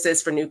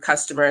 bonuses for new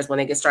customers when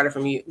they get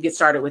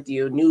started with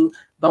you, new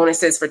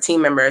bonuses for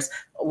team members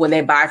when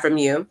they buy from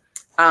you.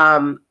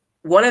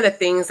 One of the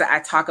things that I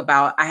talk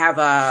about, I have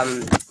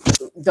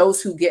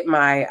those who get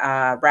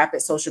my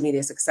Rapid Social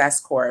Media Success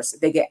course,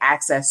 they get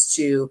access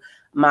to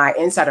my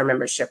Insider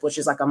membership, which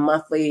is like a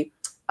monthly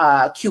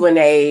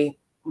Q&A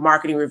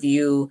marketing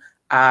review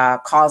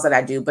calls that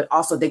I do, but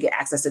also they get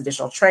access to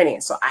additional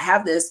training. So I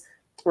have this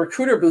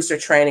Recruiter Booster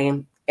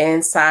training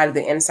inside of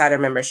the Insider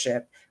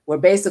membership, where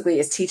basically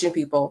it's teaching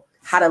people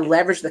how to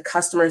leverage the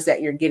customers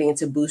that you're getting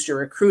to boost your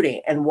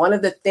recruiting. And one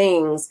of the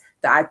things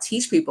that I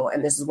teach people,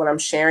 and this is what I'm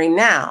sharing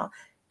now,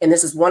 and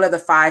this is one of the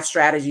 5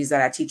 strategies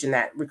that I teach in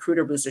that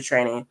Recruiter Booster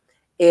training,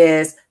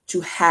 is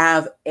to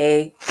have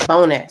a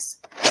bonus,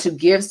 to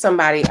give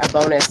somebody a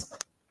bonus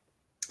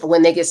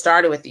when they get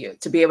started with you,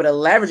 to be able to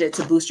leverage it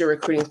to boost your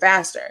recruiting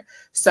faster.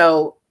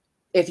 So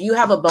if you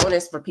have a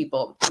bonus for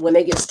people when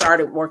they get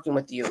started working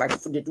with you, like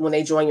when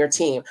they join your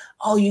team,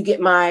 oh, you get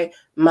my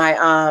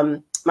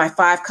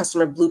 5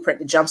 customer blueprint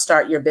to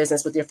jumpstart your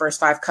business with your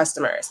first 5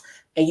 customers.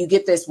 And you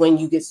get this when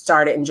you get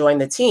started and join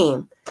the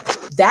team.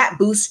 That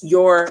boosts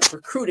your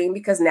recruiting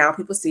because now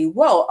people see,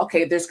 whoa,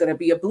 okay, there's going to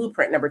be a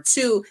blueprint. Number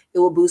 2, it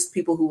will boost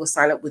people who will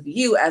sign up with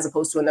you as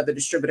opposed to another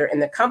distributor in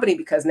the company,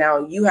 because now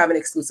you have an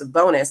exclusive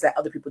bonus that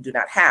other people do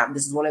not have.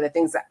 This is one of the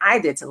things that I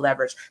did to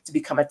leverage to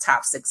become a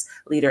top 6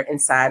 leader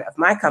inside of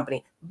my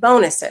company,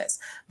 bonuses.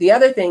 The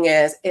other thing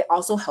is it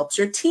also helps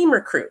your team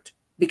recruit,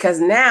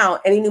 because now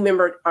any new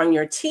member on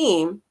your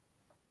team,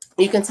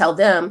 you can tell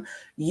them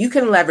you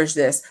can leverage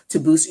this to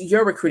boost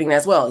your recruiting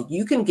as well.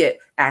 You can get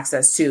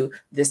access to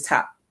this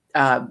 5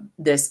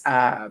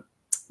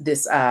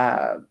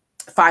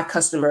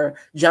 customer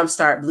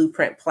jumpstart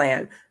blueprint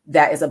plan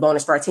that is a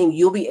bonus for our team.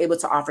 You'll be able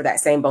to offer that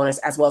same bonus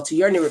as well to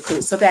your new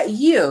recruits so that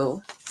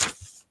you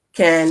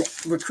can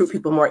recruit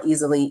people more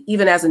easily,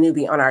 even as a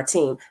newbie on our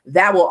team.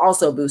 That will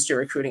also boost your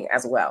recruiting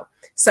as well.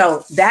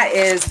 So that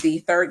is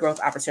the 3rd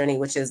growth opportunity,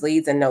 which is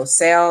leads and no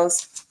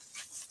sales.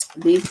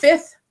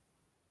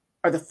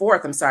 The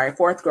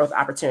 4th growth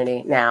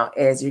opportunity now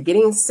is you're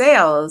getting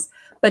sales,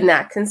 but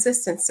not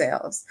consistent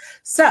sales.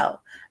 So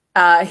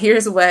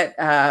here's what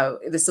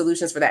the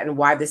solutions for that and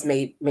why this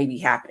may be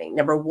happening.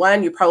 Number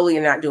 1, you probably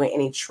are not doing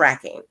any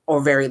tracking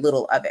or very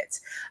little of it.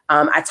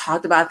 I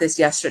talked about this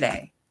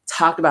yesterday,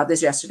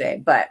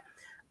 but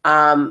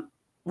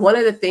one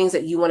of the things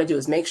that you want to do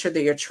is make sure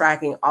that you're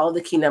tracking all of the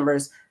key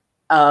numbers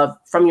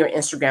from your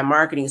Instagram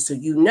marketing, so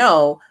you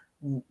know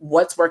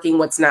what's working,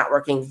 what's not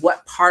working,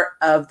 what part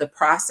of the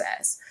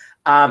process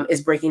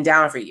is breaking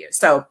down for you.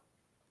 So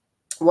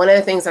one of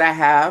the things that I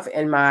have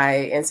in my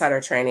Insider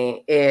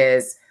training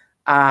is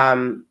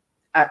a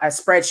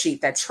spreadsheet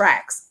that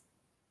tracks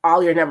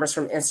all your numbers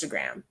from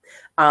Instagram,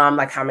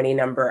 like how many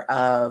number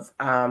of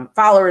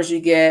followers you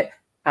get,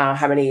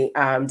 how many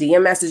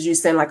DM messages you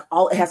send, it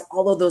has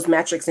all of those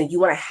metrics, and you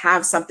want to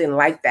have something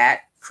like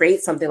that,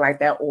 create something like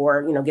that,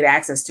 or get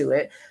access to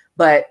it.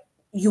 But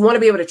you want to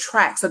be able to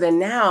track. So then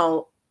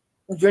now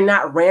you're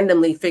not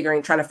randomly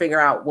trying to figure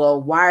out,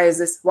 well, why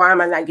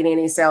am I not getting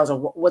any sales, or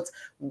what's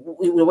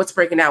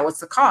breaking down? What's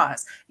the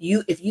cause?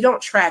 If you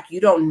don't track, you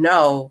don't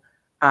know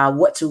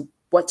what to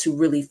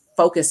really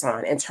focus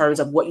on in terms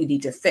of what you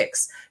need to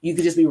fix. You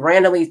could just be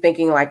randomly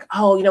thinking like,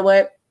 oh, you know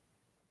what?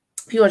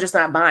 People are just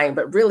not buying,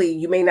 but really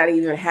you may not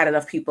even had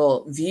enough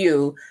people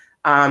view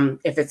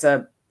if it's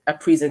a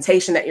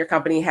presentation that your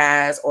company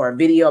has or a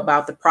video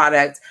about the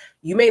product.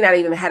 You may not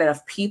even have had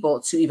enough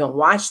people to even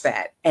watch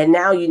that. And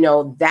now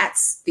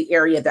that's the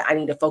area that I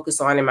need to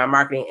focus on in my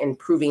marketing,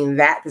 improving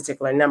that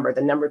particular number,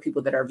 the number of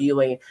people that are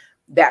viewing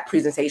that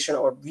presentation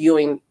or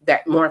viewing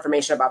that more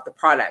information about the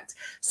product.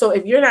 So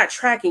if you're not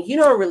tracking, you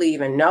don't really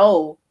even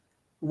know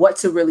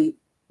what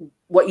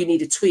you need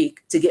to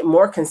tweak to get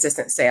more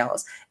consistent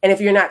sales. And if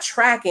you're not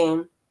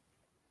tracking,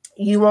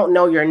 you won't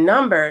know your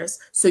numbers.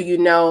 So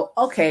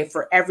okay,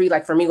 for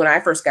me, when I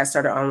first got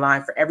started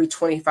online, for every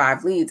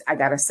 25 leads, I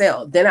got a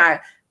sale. Then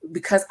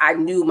because I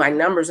knew my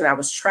numbers and I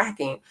was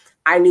tracking,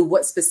 I knew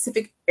what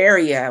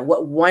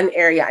one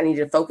area I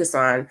needed to focus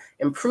on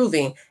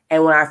improving.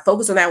 And when I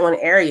focused on that one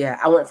area,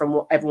 I went from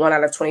 1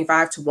 out of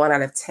 25 to 1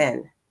 out of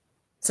 10.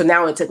 So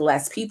now it took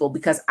less people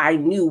because I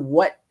knew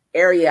what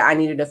area I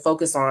needed to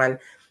focus on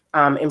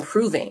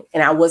improving,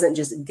 and I wasn't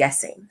just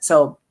guessing.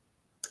 So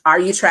are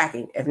you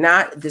tracking? If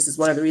not, this is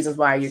one of the reasons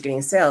why you're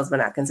getting sales, but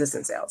not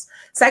consistent sales.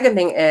 Second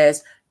thing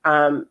is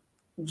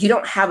you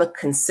don't have a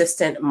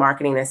consistent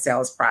marketing and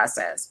sales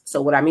process.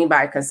 So what I mean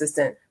by a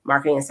consistent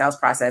marketing and sales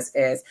process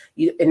is,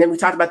 and then we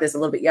talked about this a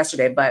little bit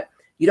yesterday, but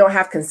you don't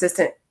have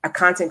a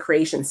content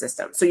creation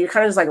system. So you're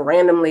kind of just like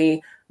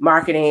randomly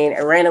marketing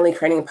and randomly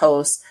creating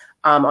posts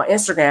on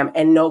Instagram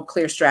and no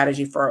clear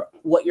strategy for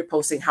what you're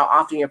posting, how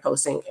often you're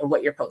posting, and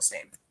what you're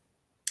posting.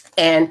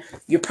 And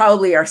you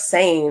probably are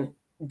saying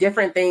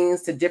different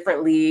things to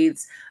different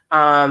leads.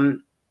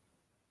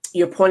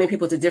 You're pointing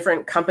people to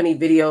different company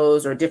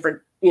videos or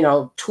different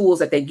tools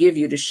that they give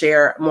you to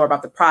share more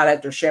about the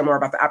product or share more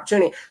about the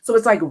opportunity. So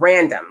it's like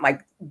random,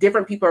 like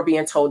different people are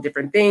being told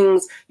different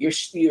things.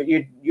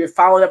 You're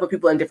following up with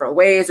people in different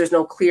ways. There's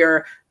no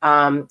clear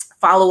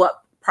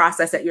follow-up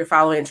process that you're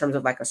following in terms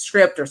of like a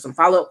script or some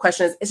follow-up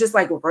questions. It's just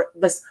like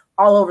this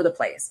all over the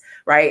place,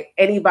 right?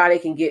 Anybody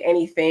can get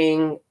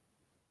anything.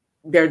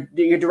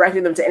 You're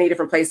directing them to any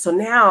different place. So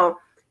now,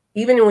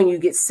 even when you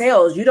get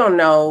sales, you don't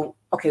know,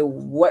 okay,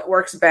 what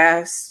works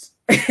best.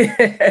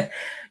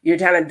 You're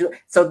trying to do,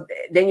 so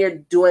then you're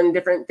doing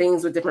different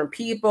things with different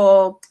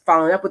people,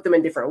 following up with them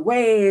in different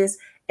ways.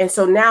 And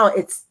so now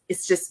it's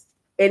just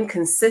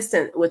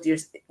inconsistent with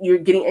you're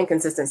getting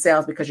inconsistent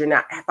sales because you're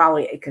not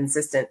following a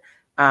consistent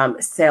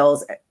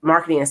sales,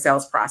 marketing and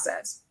sales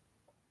process.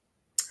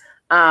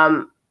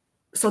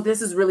 So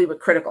this is really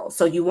critical.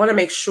 So you want to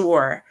make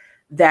sure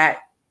that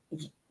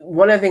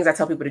one of the things I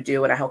tell people to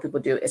do and I help people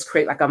do is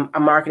create like a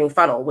marketing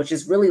funnel, which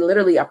is really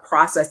literally a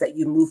process that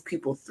you move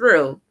people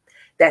through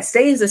that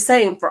stays the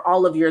same for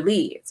all of your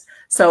leads.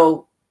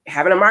 So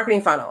having a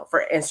marketing funnel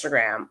for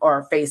Instagram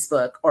or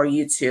Facebook or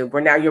YouTube,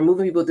 where now you're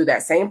moving people through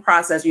that same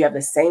process, you have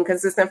the same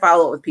consistent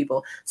follow-up with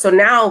people. So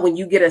now when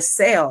you get a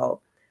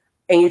sale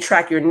and you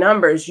track your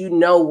numbers, you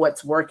know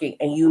what's working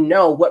and you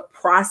know what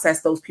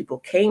process those people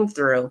came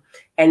through.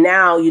 And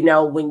now,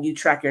 when you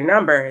track your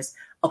numbers,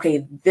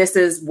 okay, this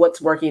is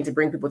what's working to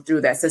bring people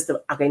through that system.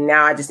 Okay,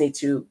 now I just need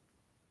to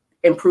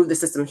improve the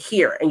system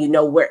here, and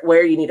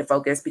where you need to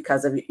focus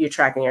because of you're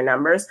tracking your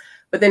numbers.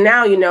 But then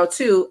now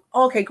too,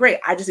 okay, great.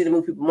 I just need to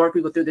move more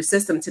people through the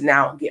system to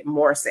now get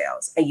more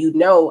sales,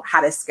 and how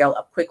to scale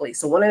up quickly.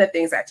 So one of the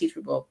things I teach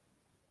people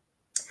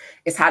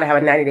is how to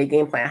have a 90-day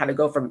game plan, how to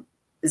go from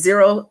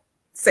 0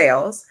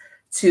 sales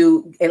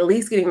to at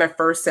least getting their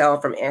first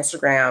sale from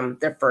Instagram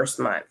their first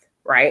month,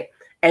 right?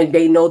 And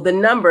they know the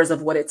numbers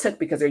of what it took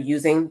because they're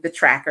using the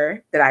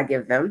tracker that I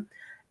give them.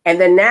 And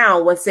then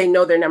now, once they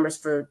know their numbers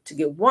to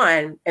get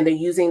one, and they're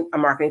using a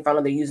marketing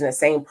funnel, they're using the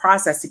same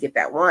process to get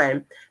that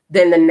one,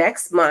 then the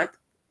next month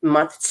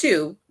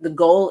 2, the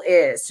goal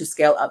is to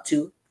scale up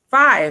to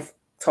 5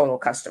 total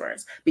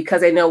customers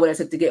because they know what it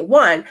took to get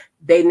one.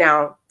 They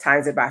now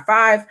times it by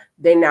 5.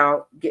 They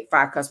now get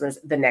 5 customers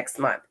the next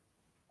month.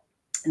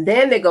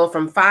 Then they go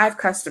from 5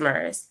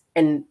 customers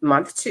in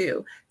month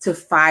 2 to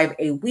 5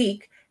 a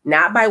week,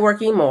 not by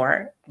working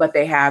more, but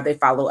they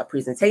follow a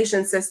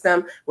presentation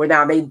system where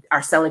now they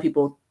are selling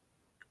people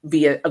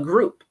via a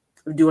group,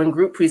 doing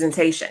group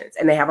presentations,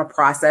 and they have a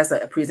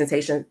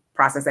presentation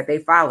process that they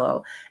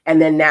follow.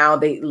 And then now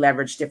they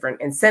leverage different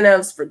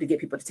incentives to get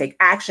people to take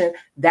action.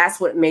 That's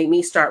what made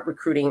me start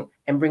recruiting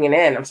and bringing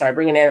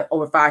in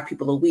over 5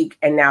 people a week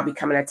and now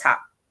becoming a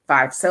top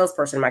 5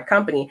 salesperson in my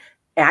company.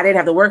 And I didn't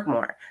have to work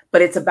more,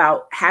 but it's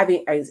about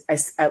having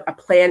a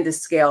plan to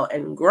scale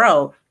and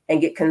grow and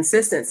get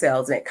consistent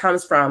sales. And it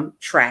comes from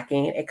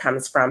tracking. It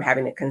comes from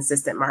having a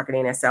consistent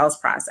marketing and sales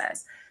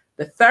process.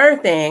 The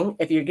third thing,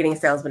 if you're getting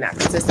sales but not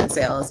consistent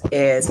sales,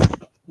 is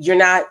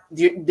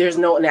there's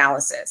no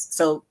analysis.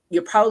 So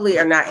you probably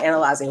are not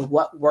analyzing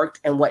what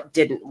worked and what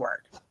didn't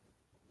work.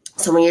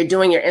 So when you're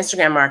doing your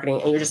Instagram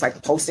marketing and you're just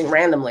like posting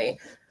randomly,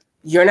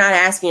 you're not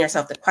asking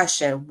yourself the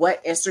question,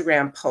 what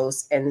Instagram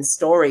posts and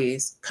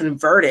stories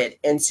converted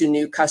into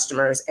new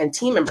customers and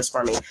team members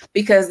for me?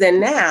 Because then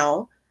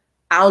now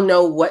I'll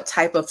know what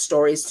type of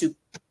stories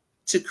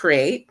to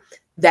create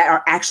that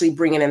are actually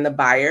bringing in the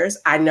buyers.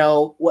 I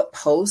know what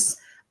posts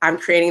I'm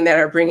creating that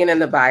are bringing in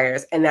the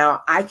buyers. And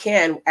now I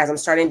can, as I'm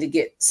starting to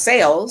get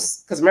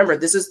sales, because remember,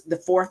 this is the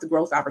 4th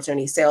growth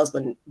opportunity, sales,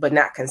 but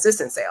not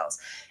consistent sales.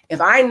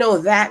 If I know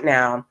that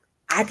now,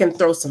 I can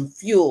throw some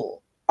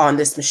fuel on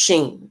this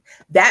machine.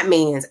 That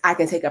means I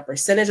can take a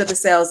percentage of the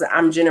sales that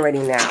I'm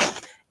generating now.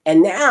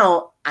 And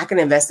now I can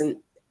invest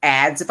in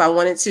ads if I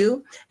wanted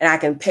to, and I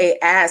can pay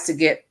ads to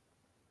get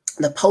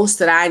the posts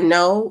that I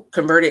know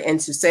converted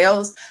into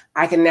sales.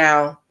 I can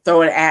now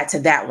throw an ad to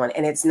that one.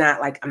 And it's not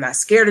like I'm not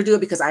scared to do it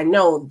because I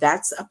know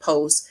that's a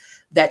post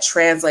that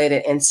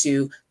translated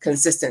into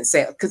consistent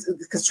sales,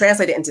 because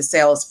translated into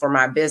sales for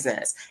my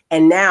business.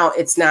 And now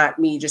it's not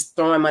me just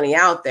throwing money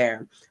out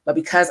there, but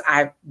because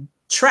I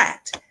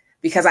tracked,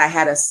 because I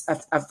had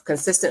a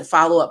consistent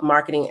follow-up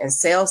marketing and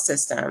sales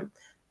system,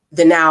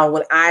 then now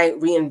when I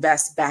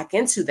reinvest back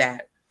into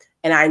that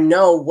and I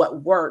know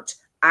what worked,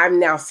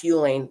 I'm now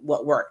fueling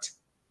what worked.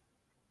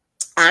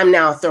 I'm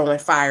now throwing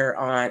fire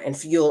on and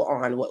fuel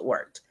on what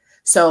worked.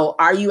 So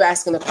are you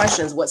asking the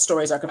questions, what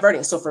stories are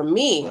converting? So for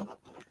me,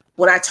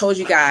 when I told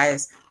you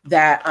guys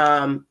that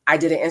I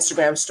did an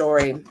Instagram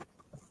story, and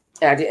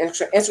I did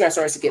Instagram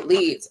stories to get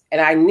leads,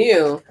 and I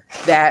knew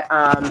that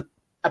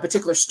a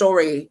particular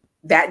story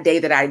that day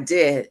that I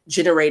did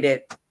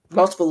generated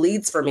multiple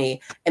leads for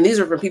me. And these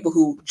were from people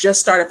who just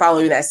started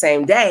following me that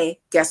same day.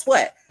 Guess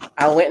what?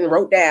 I went and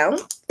wrote down,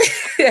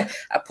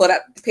 I put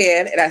up the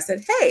pen and I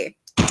said, hey,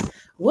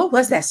 what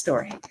was that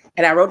story?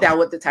 And I wrote down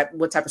what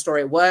type of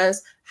story it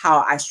was,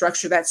 how I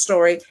structured that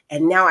story.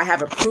 And now I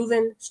have a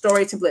proven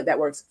story template that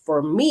works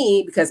for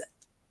me because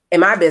in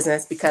my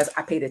business because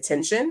I paid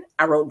attention.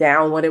 I wrote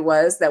down what it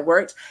was that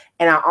worked.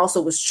 And I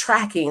also was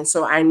tracking.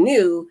 So I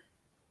knew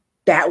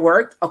that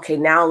worked. Okay,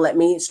 now let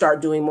me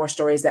start doing more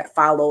stories that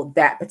follow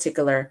that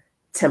particular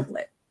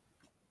template.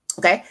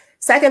 Okay.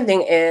 Second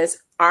thing is,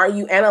 are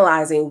you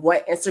analyzing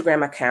what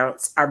Instagram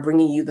accounts are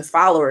bringing you the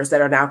followers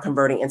that are now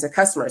converting into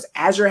customers?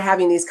 As you're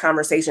having these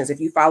conversations, if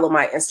you follow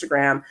my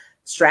Instagram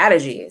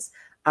strategies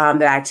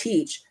that I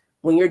teach,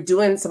 when you're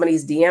doing some of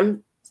these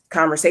DM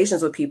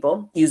conversations with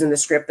people using the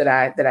script that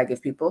I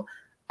give people,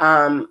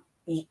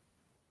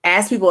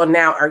 as people are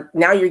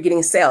now you're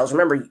getting sales.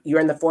 Remember,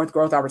 you're in the fourth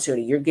growth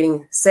opportunity. You're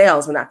getting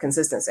sales, but not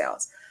consistent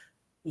sales.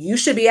 You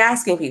should be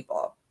asking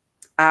people,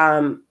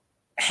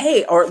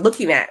 hey, or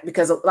looking at,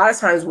 because a lot of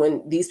times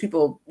when these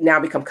people now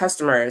become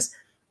customers,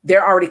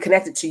 they're already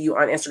connected to you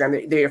on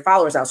Instagram. They're your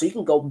followers now. So you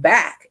can go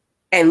back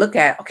and look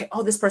at, okay,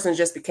 oh, this person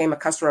just became a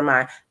customer of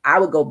mine. I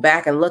would go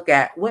back and look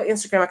at what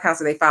Instagram accounts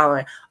are they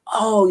following?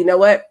 Oh, you know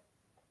what?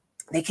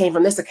 They came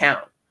from this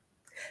account.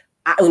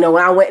 When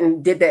I went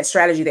and did that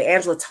strategy that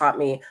Angela taught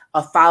me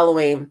of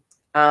following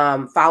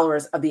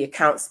followers of the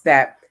accounts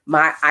that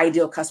my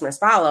ideal customers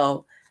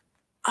follow,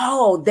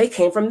 oh, they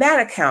came from that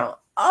account.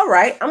 All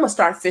right, I'm going to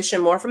start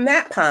fishing more from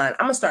that pond.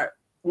 I'm going to start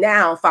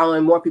now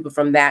following more people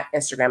from that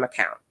Instagram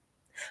account,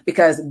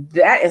 because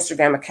that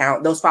Instagram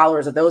account, those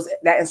followers of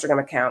that Instagram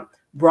account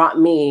brought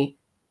me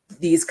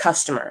these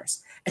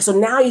customers. And so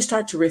now you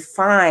start to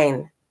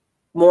refine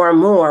more and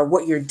more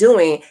what you're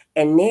doing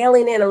and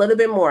nailing in a little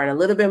bit more and a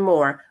little bit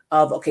more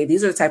of, okay,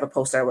 these are the type of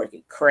posts that are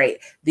working great.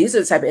 These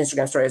are the type of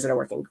Instagram stories that are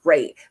working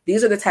great.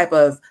 These are the type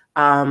of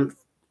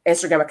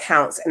Instagram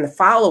accounts and the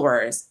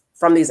followers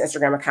from these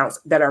Instagram accounts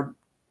that are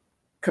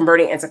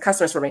converting into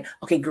customers for me.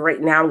 Okay, great.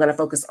 Now I'm going to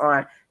focus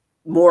on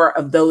more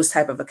of those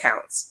type of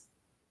accounts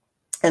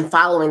and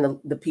following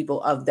the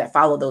people that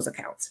follow those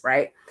accounts,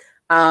 right?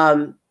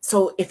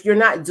 So if you're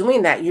not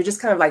doing that, you're just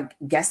kind of like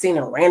guessing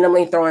and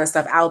randomly throwing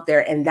stuff out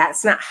there. And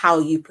that's not how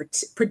you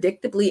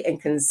predictably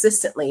and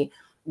consistently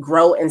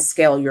grow and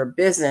scale your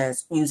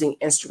business using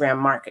Instagram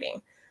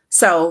marketing.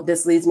 So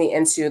this leads me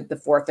into the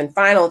fourth and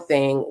final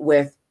thing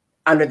with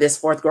under this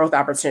fourth growth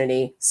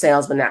opportunity,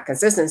 sales, but not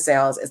consistent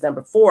sales, is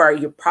number 4.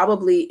 You're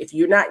probably, if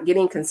you're not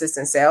getting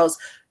consistent sales,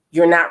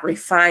 you're not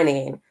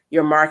refining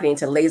your marketing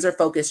to laser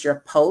focus your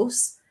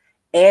posts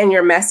and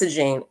your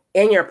messaging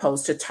in your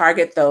posts to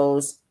target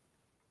those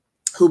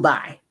who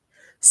buy.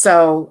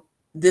 So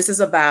this is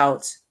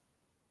about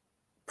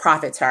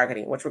profit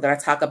targeting, which we're going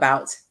to talk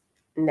about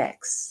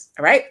next.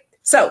 All right.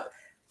 So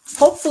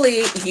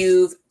hopefully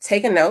you've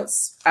taken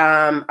notes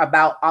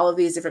about all of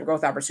these different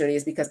growth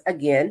opportunities, because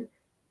again,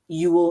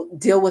 you will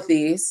deal with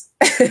these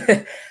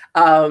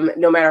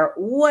no matter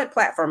what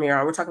platform you're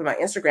on. We're talking about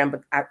Instagram,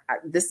 but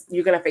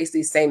you're going to face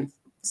these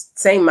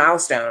same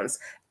milestones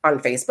on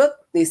Facebook,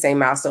 these same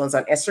milestones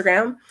on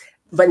Instagram.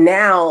 But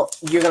now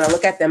you're going to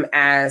look at them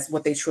as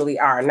what they truly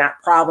are,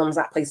 not problems,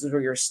 not places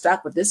where you're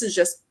stuck, but this is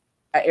just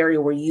an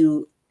area where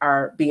you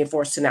are being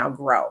forced to now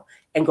grow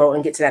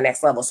and get to that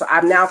next level. So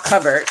I've now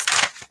covered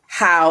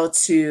how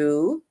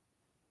to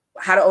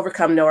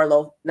overcome no or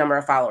low number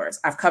of followers.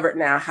 I've covered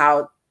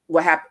now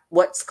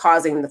what's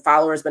causing the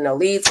followers but no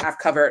leads. I've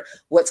covered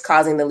what's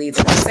causing the leads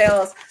and no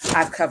sales.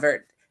 I've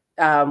covered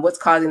what's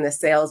causing the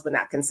sales but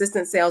not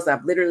consistent sales. And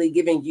I've literally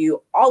given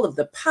you all of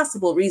the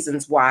possible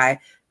reasons why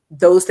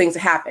those things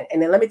happen.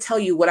 And then let me tell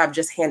you what I've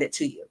just handed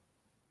to you.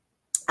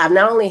 I've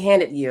not only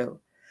handed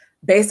you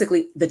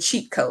basically the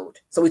cheat code.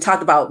 So we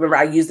talked about, remember,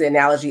 I used the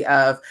analogy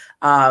of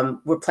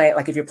we're playing,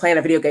 like if you're playing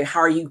a video game, how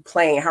are you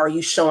playing? How are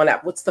you showing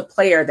up? What's the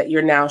player that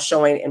you're now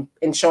showing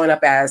and showing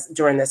up as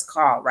during this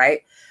call,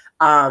 right?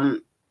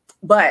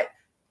 But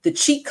the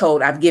cheat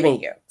code I've given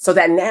you so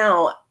that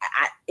now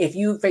if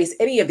you face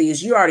any of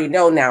these, you already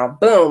know now,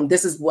 boom,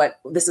 this is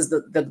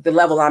the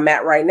level I'm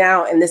at right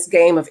now in this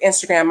game of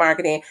Instagram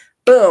marketing.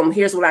 Boom,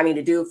 here's what I need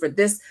to do for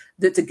this,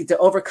 to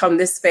overcome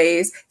this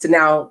phase, to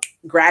now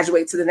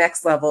graduate to the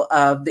next level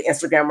of the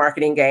Instagram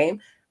marketing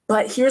game.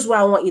 But here's what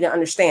I want you to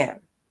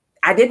understand.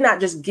 I did not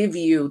just give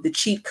you the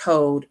cheat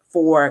code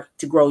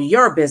to grow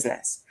your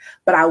business,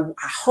 but I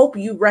hope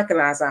you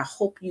recognize, I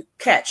hope you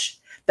catch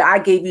that I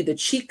gave you the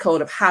cheat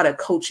code of how to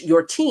coach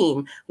your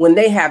team when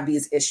they have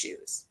these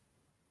issues.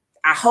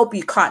 I hope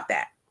you caught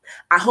that.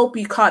 I hope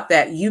you caught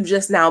that you've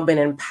just now been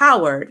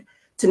empowered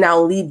to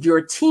now lead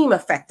your team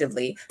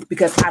effectively,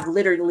 because I've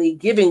literally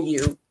given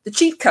you the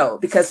cheat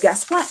code. Because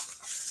guess what?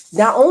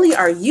 Not only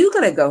are you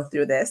going to go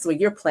through this when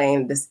you're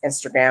playing this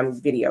Instagram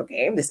video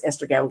game, this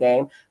Instagram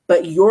game,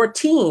 but your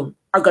team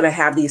are going to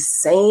have these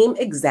same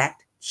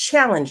exact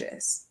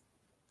challenges,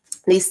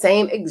 these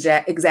same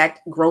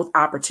exact growth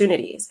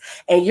opportunities.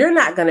 And you're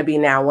not going to be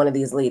now one of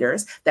these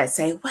leaders that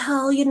say,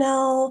 well,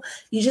 you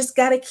just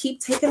got to keep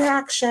taking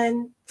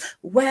action.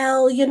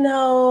 Well, you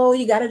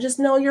got to just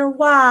know your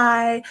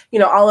why,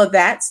 all of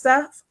that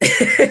stuff.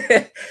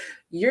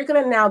 You're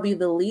going to now be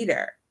the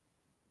leader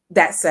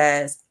that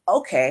says,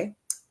 okay,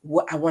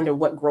 I wonder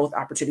what growth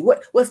opportunity,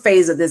 what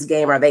phase of this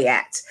game are they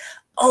at?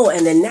 Oh,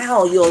 and then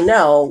now you'll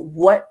know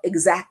what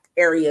exact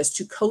areas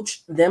to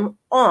coach them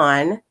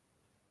on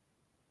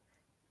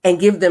and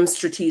give them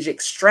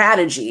strategic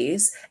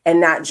strategies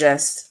and not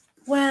just,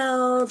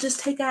 well, just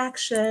take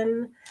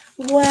action.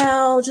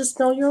 Well, just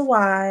know your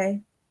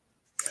why.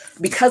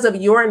 Because of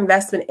your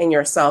investment in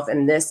yourself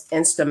in this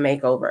Insta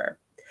makeover,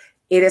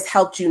 it has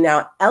helped you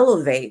now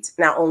elevate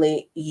not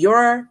only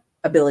your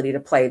ability to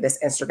play this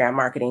Instagram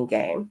marketing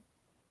game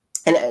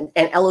and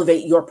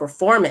elevate your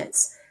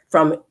performance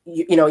from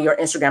your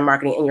Instagram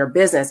marketing in your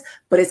business,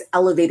 but it's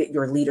elevated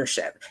your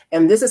leadership.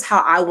 And this is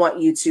how I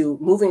want you to,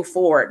 moving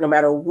forward, no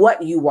matter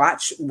what you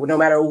watch, no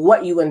matter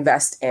what you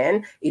invest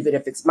in, even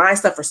if it's my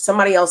stuff or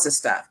somebody else's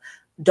stuff,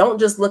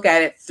 don't just look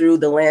at it through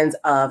the lens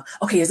of,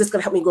 okay, is this going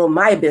to help me grow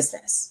my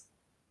business?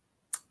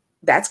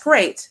 That's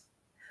great.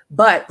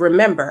 But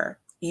remember,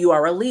 you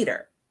are a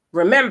leader.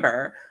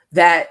 Remember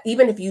that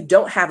even if you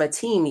don't have a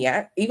team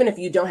yet, even if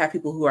you don't have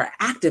people who are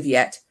active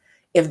yet,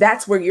 if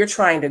that's where you're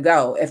trying to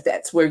go, if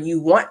that's where you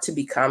want to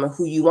become and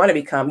who you want to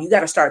become, you got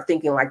to start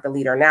thinking like the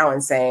leader now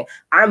and saying,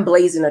 I'm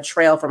blazing a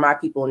trail for my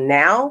people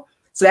now.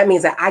 So that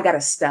means that I got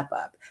to step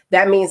up.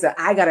 That means that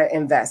I got to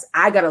invest.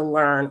 I got to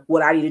learn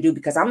what I need to do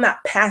because I'm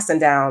not passing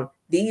down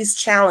these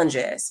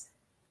challenges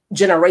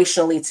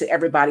generationally to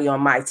everybody on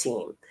my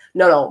team.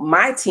 No,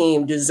 my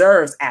team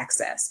deserves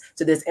access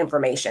to this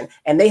information.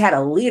 And they had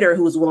a leader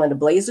who was willing to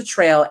blaze the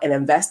trail and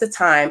invest the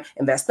time,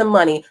 invest the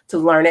money to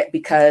learn it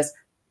because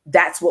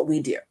that's what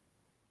we do.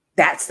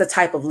 That's the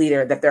type of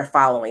leader that they're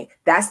following.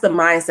 That's the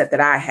mindset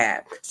that I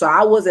had. So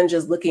I wasn't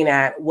just looking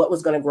at what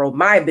was going to grow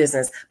my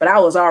business, but I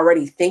was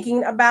already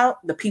thinking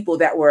about the people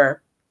that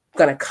were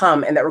going to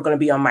come and that were going to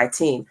be on my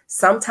team.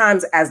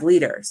 Sometimes as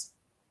leaders,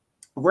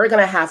 we're going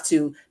to have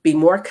to be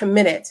more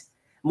committed,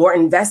 more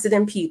invested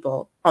in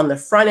people on the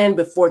front end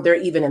before they're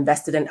even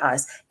invested in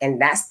us.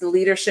 And that's the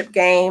leadership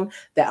game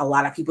that a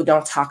lot of people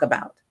don't talk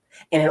about.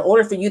 And in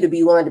order for you to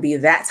be willing to be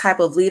that type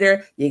of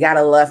leader, you got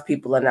to love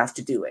people enough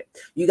to do it.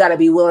 You got to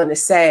be willing to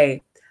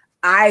say,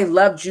 I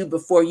loved you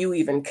before you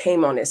even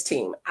came on this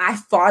team. I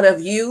thought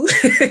of you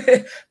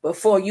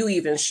before you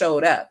even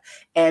showed up.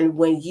 And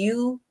when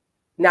you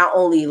not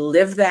only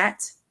live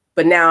that,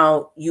 but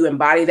now you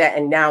embody that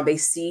and now they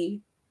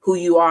see who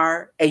you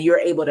are and you're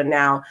able to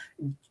now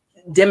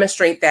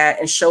demonstrate that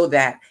and show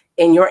that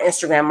in your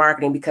Instagram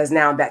marketing, because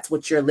now that's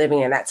what you're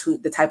living and that's who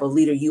the type of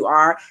leader you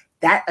are,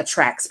 that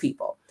attracts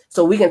people.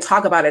 So we can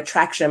talk about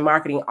attraction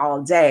marketing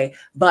all day,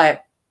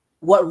 but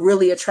what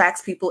really attracts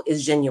people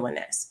is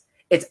genuineness.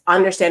 It's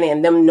understanding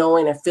and them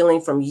knowing and feeling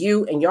from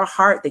you and your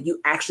heart that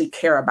you actually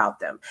care about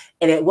them.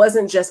 And it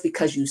wasn't just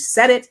because you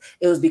said it,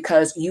 it was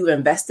because you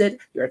invested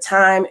your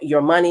time,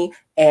 your money,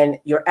 and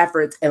your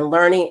efforts in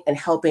learning and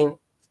helping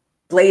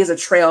blaze a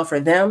trail for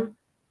them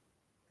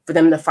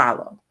to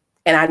follow.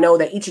 And I know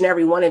that each and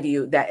every one of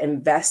you that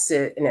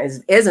invested and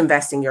is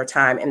investing your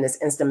time in this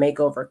Insta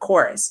Makeover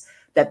course,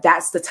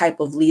 that's the type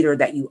of leader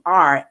that you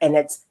are. And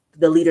it's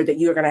the leader that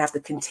you're going to have to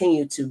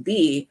continue to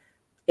be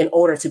in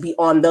order to be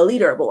on the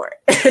leaderboard,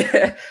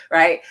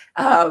 right?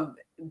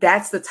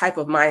 That's the type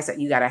of mindset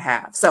you got to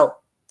have. So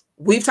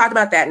we've talked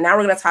about that. Now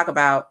we're going to talk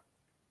about,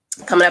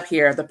 coming up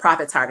here, the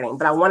profit targeting.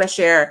 But I want to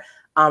share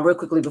real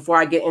quickly before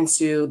I get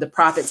into the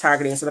profit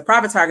targeting. So the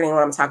profit targeting, what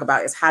I'm going to talk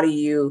about is how do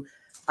you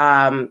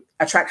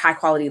attract high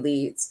quality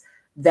leads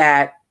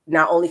that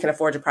not only can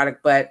afford your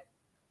product, but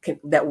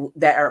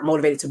that are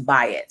motivated to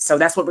buy it. So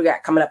that's what we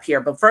got coming up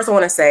here. But first I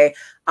want to say,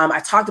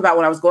 I talked about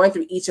when I was going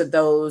through each of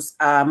those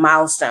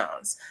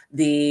milestones,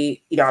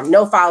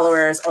 no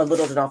followers or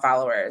little to no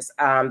followers,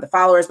 the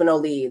followers but no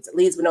leads,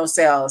 leads but no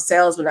sales,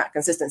 sales but not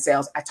consistent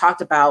sales. I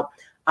talked about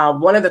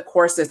one of the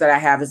courses that I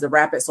have is the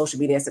Rapid Social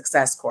Media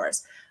Success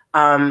course.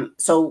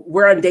 So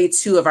we're on day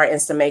 2 of our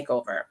Insta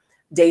Makeover.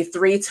 Day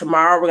 3,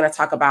 tomorrow, we're going to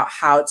talk about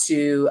how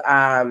to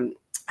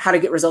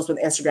get results with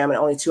Instagram in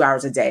only 2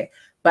 hours a day.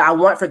 But I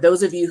want for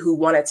those of you who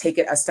want to take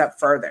it a step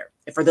further,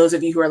 and for those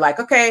of you who are like,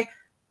 okay,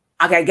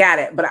 I got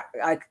it, but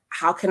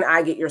how can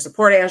I get your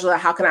support, Angela?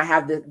 How can I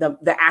have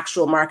the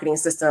actual marketing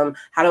system?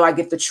 How do I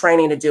get the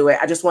training to do it?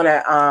 I just want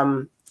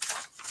to,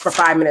 for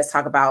 5 minutes,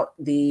 talk about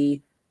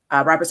the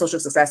Rapid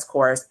Social Success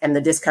course and the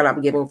discount I'm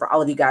giving for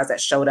all of you guys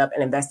that showed up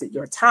and invested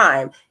your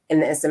time in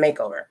the Instant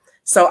Makeover.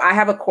 So I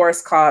have a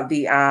course called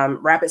the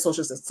Rapid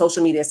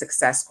Social Media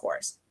Success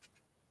course.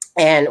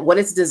 And what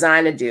it's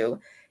designed to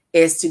do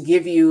is to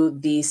give you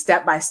the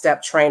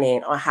step-by-step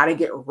training on how to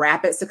get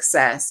rapid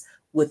success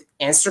with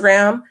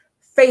Instagram,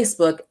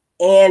 Facebook,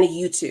 and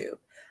YouTube.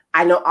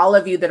 I know all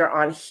of you that are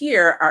on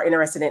here are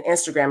interested in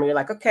Instagram and you're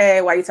like,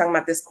 okay, why are you talking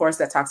about this course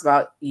that talks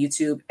about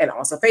YouTube and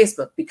also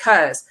Facebook?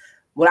 Because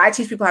what I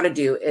teach people how to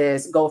do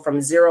is go from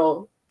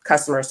 0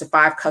 customers to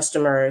 5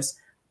 customers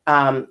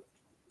a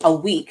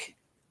week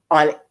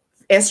on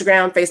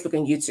Instagram, Facebook,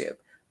 and YouTube.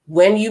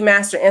 When you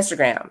master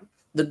Instagram,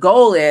 the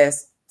goal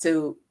is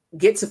to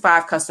get to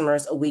 5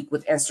 customers a week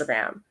with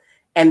Instagram.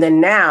 And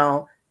then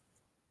now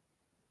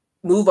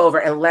move over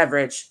and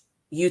leverage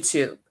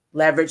YouTube,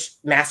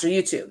 master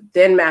YouTube,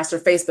 then master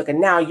Facebook. And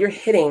now you're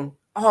hitting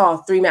all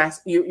 3,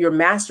 you're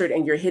mastered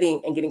and you're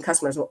hitting and getting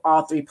customers with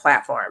all 3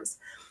 platforms.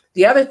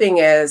 The other thing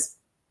is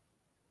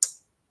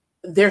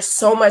there's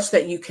so much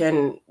that you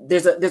can,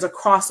 there's a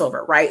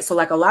crossover, right? So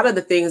like a lot of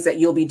the things that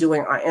you'll be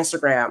doing on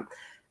Instagram,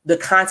 the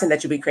content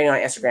that you'll be creating on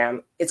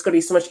Instagram, it's going to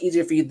be so much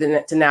easier for you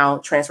to now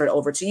transfer it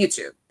over to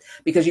YouTube,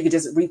 because you could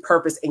just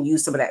repurpose and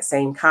use some of that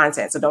same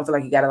content. So don't feel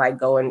like you got to like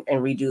go and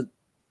redo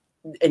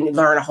and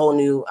learn a whole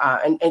new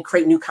and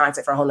create new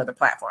content for a whole nother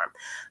platform.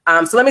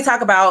 So let me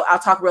I'll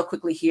talk real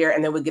quickly here,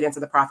 and then we'll get into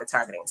the profit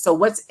targeting. So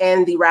what's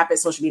in the Rapid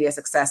Social Media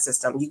Success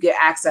System? You get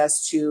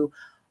access to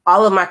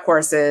all of my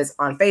courses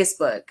on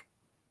Facebook,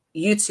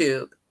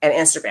 YouTube, and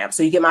Instagram.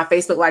 So you get my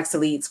Facebook Likes to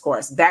Leads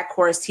course. That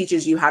course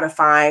teaches you how to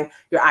find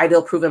your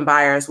ideal proven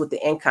buyers with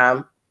the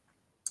income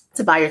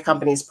to buy your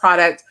company's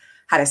product,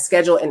 how to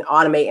schedule and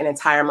automate an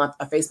entire month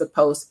of Facebook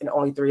posts in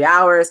only 3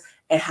 hours,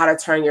 and how to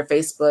turn your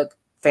Facebook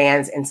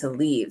fans into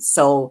leads.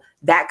 So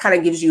that kind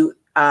of gives you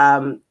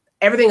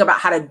everything about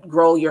how to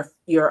grow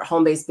your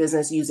home-based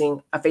business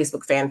using a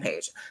Facebook fan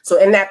page. So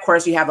in that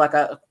course, you have like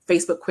a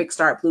Facebook quick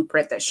start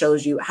blueprint that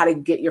shows you how to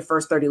get your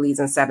first 30 leads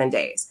in 7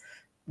 days.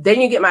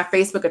 Then you get my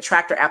Facebook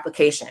Attractor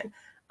application.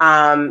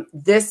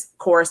 This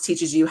course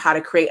teaches you how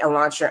to create and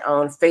launch your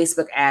own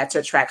Facebook ad to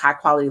attract high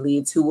quality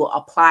leads who will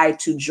apply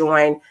to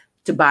join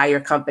to buy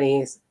your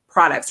company's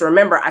products. So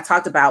remember, I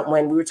talked about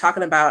when we were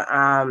talking about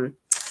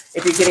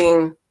if you're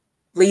getting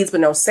leads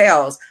but no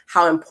sales,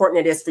 how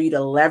important it is for you to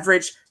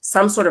leverage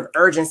some sort of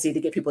urgency to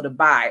get people to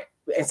buy,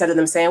 instead of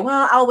them saying,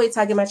 well, I'll wait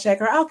till I get my check,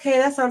 or okay,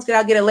 that sounds good,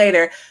 I'll get it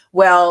later.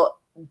 Well,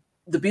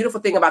 the beautiful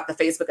thing about the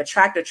Facebook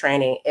Attractor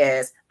training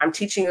is I'm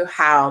teaching you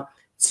how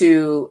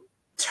to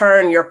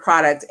turn your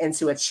product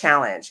into a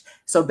challenge.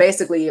 So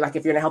basically, like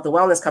if you're in a health and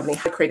wellness company,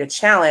 how to create a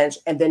challenge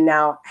and then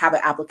now have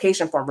an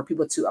application form for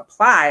people to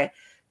apply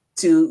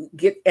to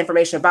get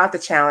information about the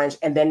challenge.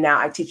 And then now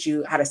I teach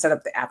you how to set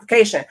up the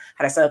application,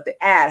 how to set up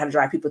the ad, how to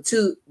drive people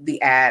to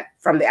the ad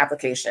from the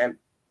application,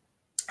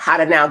 how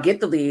to now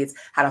get the leads,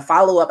 how to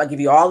follow up. I give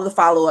you all of the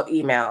follow-up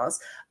emails.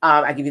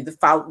 I give you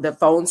the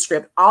phone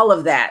script, all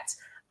of that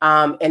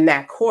in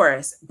that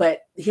course.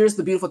 But here's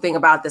the beautiful thing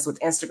about this with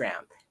Instagram.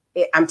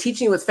 I'm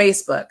teaching you with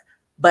Facebook,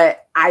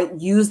 but I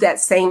use that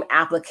same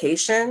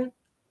application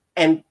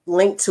and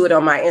link to it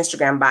on my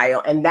Instagram bio.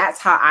 And that's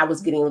how I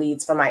was getting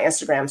leads from my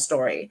Instagram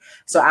story.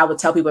 So I would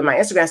tell people in my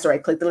Instagram story,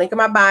 click the link in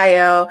my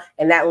bio,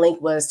 and that link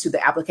was to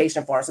the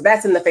application form. So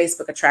that's in the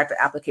Facebook Attractor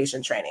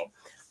application training.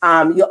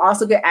 You'll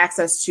also get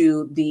access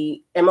to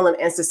the MLM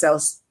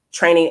InstaSales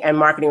training and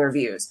marketing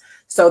reviews.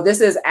 So this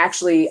is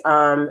actually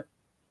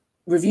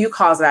review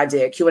calls that I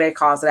did, Q&A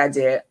calls that I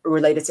did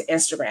related to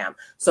Instagram.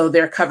 So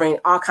they're covering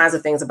all kinds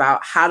of things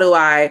about how do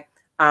I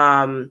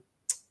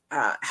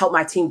help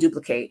my team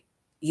duplicate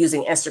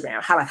using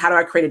Instagram? How do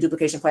I create a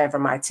duplication plan for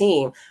my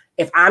team?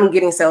 If I'm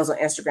getting sales on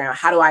Instagram,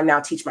 how do I now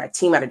teach my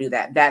team how to do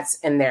that? That's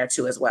in there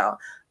too as well.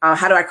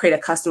 How do I create a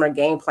customer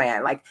game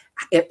plan? Like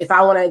if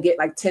I want to get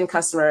like 10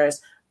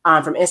 customers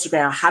from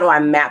Instagram, how do I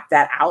map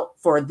that out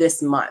for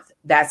this month?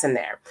 That's in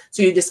there.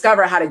 So you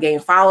discover how to gain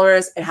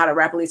followers and how to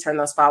rapidly turn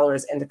those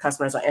followers into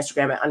customers on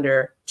Instagram in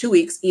under 2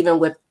 weeks, even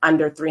with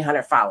under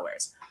 300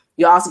 followers.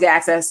 You also get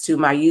access to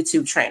my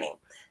YouTube training.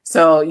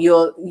 So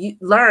you'll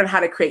learn how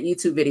to create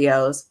YouTube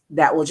videos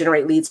that will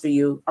generate leads for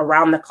you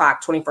around the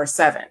clock,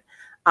 24/7.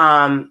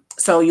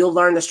 So you'll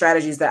learn the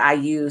strategies that I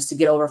use to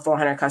get over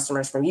 400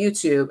 customers from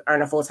YouTube,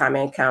 earn a full-time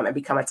income, and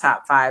become a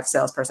top 5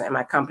 salesperson in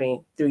my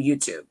company through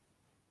YouTube.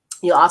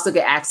 You'll also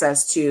get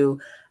access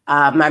to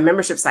my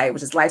membership site,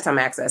 which is Lifetime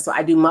Access. So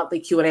I do monthly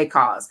Q&A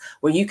calls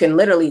where you can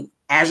literally,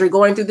 as you're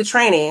going through the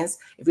trainings,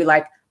 if you're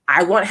like,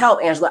 I want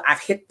help, Angela,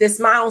 I've hit this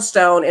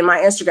milestone in my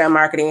Instagram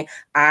marketing,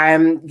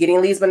 I'm getting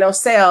leads but no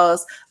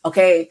sales.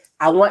 Okay,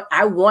 I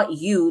want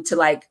you to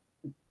like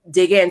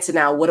dig into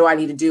now, what do I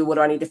need to do? What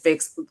do I need to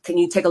fix? Can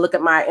you take a look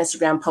at my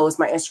Instagram post,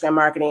 my Instagram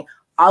marketing,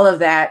 all of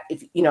that?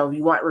 If you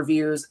want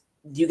reviews,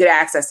 you get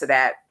access to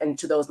that and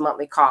to those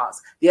monthly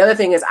calls. The other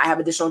thing is I have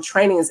additional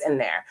trainings in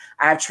there.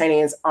 I have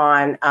trainings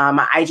on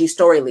my IG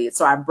story leads.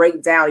 So I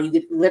break down,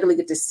 you literally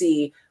get to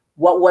see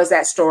what was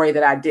that story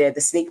that I did,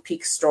 the sneak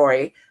peek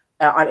story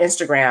on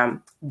Instagram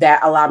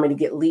that allowed me to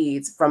get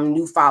leads from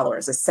new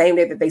followers. The same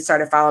day that they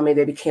started following me,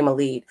 they became a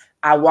lead.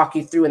 I walk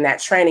you through in that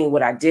training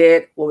what I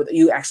did.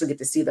 You actually get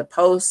to see the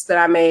posts that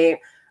I made.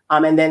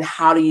 And then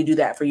how do you do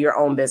that for your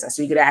own business?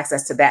 So you get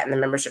access to that in the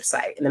membership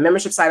site. In the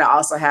membership site, I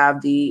also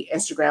have the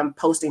Instagram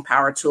Posting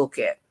Power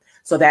Toolkit.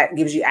 So that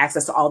gives you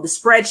access to all the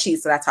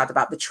spreadsheets that I talked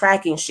about, the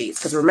tracking sheets.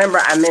 Because remember,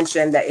 I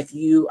mentioned that if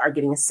you are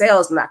getting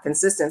sales, not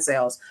consistent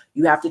sales,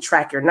 you have to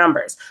track your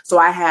numbers. So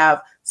I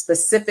have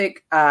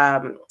specific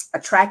a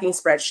tracking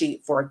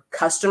spreadsheet for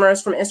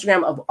customers from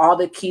Instagram of all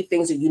the key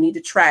things that you need to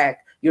track,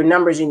 your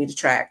numbers you need to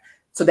track,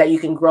 so that you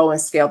can grow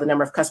and scale the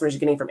number of customers you're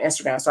getting from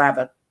Instagram. So I have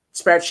a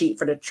spreadsheet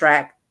for to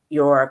track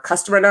your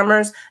customer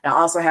numbers. And I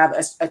also have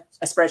a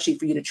spreadsheet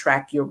for you to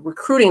track your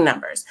recruiting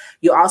numbers.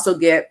 You also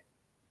get,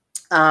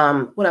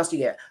 what else do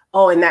you get?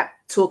 Oh, in that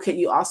toolkit,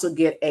 you also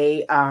get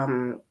a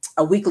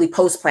weekly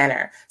post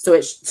planner. So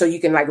you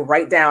can like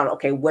write down,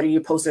 okay, what are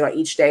you posting on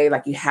each day?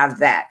 Like you have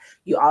that.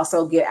 You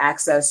also get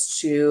access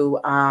to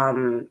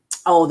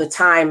the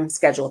time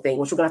schedule thing,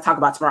 which we're going to talk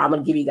about tomorrow. I'm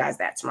going to give you guys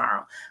that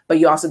tomorrow. But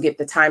you also get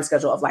the time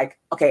schedule of like,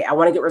 okay, I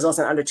want to get results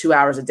in under 2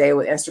 hours a day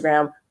with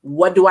Instagram.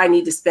 What do I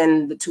need to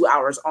spend the 2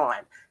 hours on?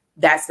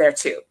 That's there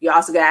too. You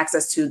also get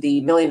access to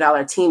the $1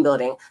 Million Team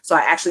Building. So I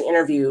actually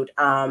interviewed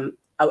a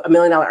 $1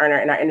 million earner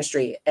in our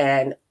industry,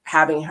 and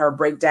having her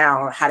break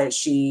down how did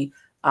she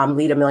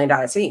lead $1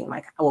 million team,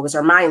 like what was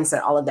her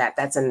mindset, all of that,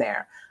 that's in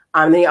there.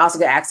 Then you also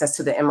get access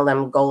to the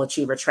MLM Goal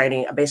Achiever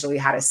training, basically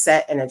how to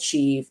set and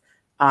achieve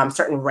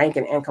certain rank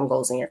and income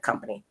goals in your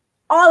company.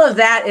 All of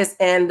that is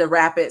in the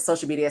Rapid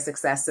Social Media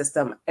Success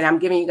System, and I'm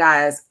giving you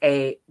guys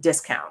a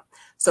discount.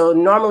 So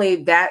normally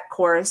that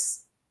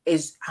course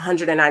is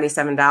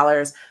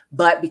 $197,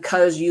 but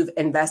because you've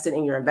invested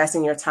and you're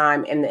investing your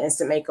time in the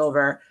Instant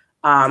Makeover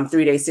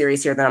 3-day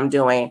series here that I'm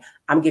doing,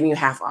 I'm giving you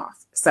half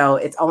off. So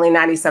it's only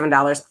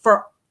 $97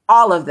 for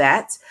all of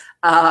that,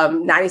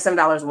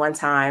 $97 one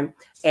time.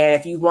 And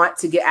if you want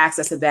to get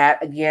access to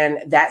that, again,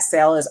 that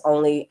sale is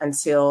only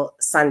until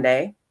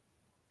Sunday,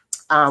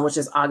 which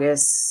is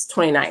August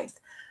 29th.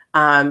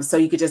 So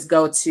you could just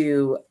go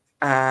to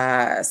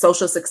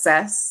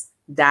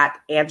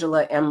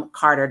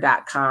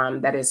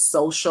socialsuccess.angelamcarter.com. That is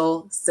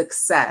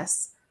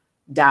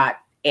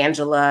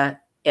socialsuccess.angela,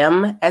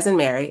 M as in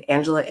Mary,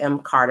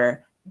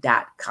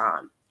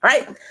 AngelaMCarter.com. All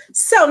right.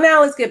 So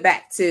now let's get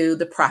back to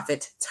the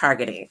profit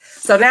targeting.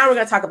 So now we're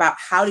going to talk about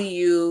how do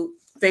you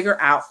figure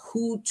out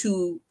who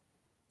to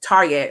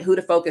target, who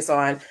to focus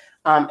on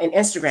in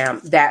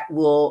Instagram that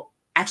will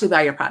actually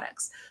buy your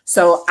products.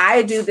 So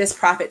I do this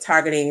profit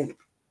targeting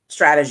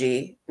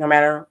strategy no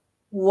matter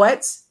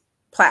what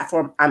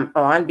platform I'm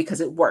on, because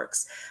it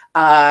works.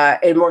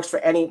 It works for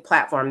any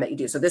platform that you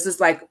do. So this is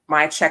like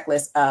my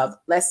checklist of,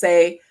 let's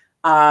say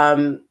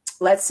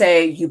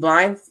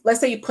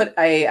you put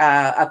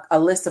a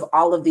list of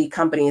all of the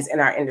companies in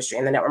our industry,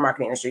 in the network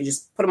marketing industry. You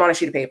just put them on a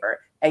sheet of paper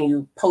and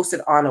you post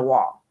it on a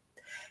wall.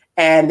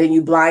 And then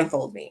you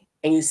blindfold me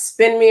and you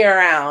spin me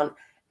around.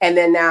 And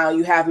then now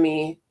you have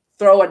me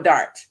throw a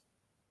dart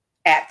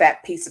at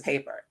that piece of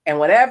paper. And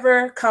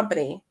whatever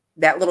company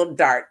that little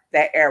dart,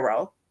 that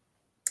arrow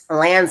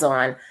lands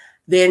on,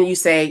 then you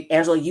say,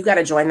 Angela, you got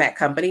to join that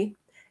company.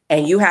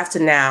 And you have to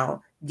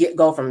now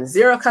go from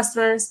 0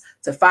 customers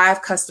to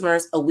 5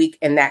 customers a week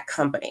in that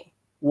company.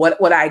 What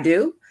would I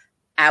do?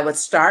 I would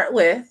start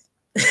with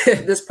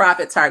this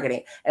profit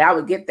targeting, and I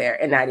would get there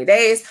in 90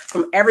 days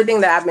from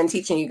everything that I've been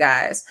teaching you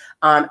guys,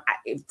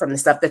 from the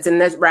stuff that's in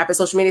the Rapid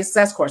Social Media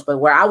Success course. But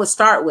where I would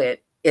start with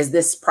is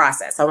this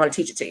process. I want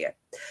to teach it to you.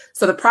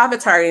 So the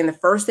profit targeting, the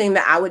first thing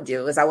that I would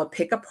do is I would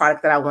pick a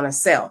product that I want to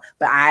sell,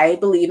 but I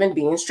believe in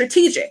being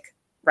strategic,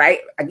 right?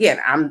 Again,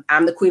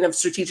 I'm the queen of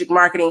strategic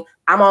marketing.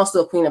 I'm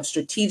also a queen of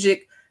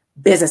strategic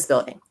business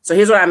building. So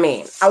here's what I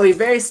mean. I would be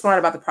very smart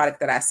about the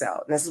product that I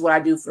sell. And this is what I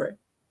do for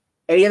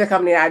any other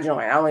company that I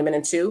join. I've only been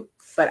in 2,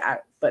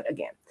 but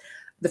again,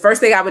 the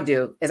first thing I would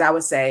do is I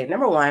would say,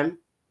 number 1,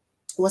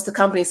 what's the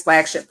company's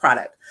flagship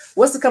product?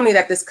 What's the company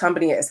that this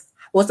company is?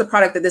 What's the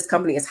product that this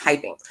company is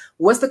hyping?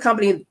 What's the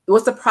product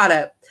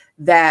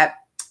that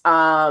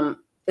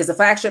is a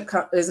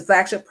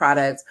flagship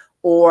product,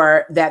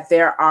 or that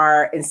there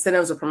are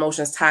incentives or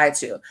promotions tied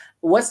to?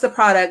 What's the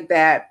product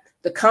that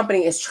the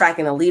company is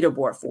tracking a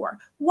leaderboard for?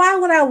 Why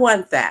would I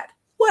want that?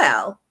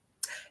 Well,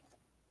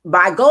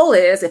 my goal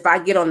is if I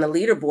get on the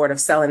leaderboard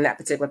of selling that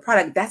particular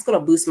product, that's going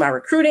to boost my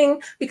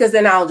recruiting, because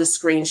then I'll just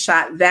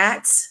screenshot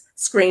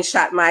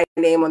my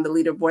name on the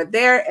leaderboard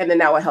there, and then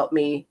that will help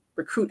me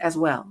recruit as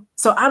well.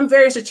 So I'm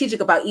very strategic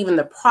about even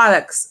the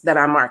products that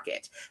I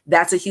market.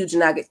 That's a huge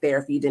nugget there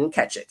if you didn't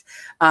catch it.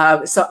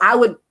 So I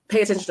would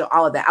pay attention to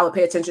all of that. I would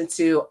pay attention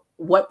to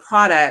what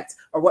product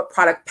or what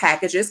product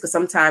packages, because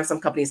sometimes some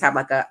companies have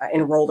like an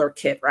enroller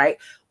kit, right?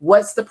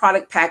 What's the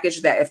product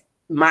package that if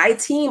my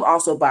team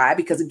also buy,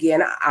 because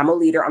again, I'm a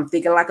leader, I'm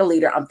thinking like a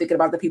leader, I'm thinking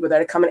about the people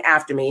that are coming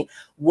after me.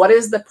 What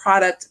is the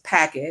product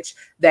package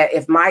that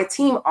if my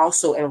team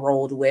also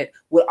enrolled with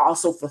would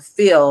also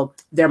fulfill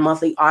their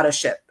monthly auto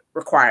ship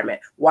requirement?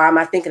 Why am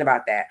I thinking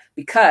about that?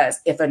 Because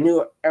if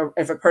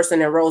a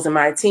person enrolls in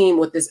my team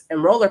with this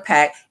enroller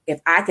pack, if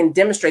I can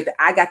demonstrate that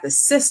I got the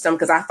system,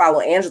 because I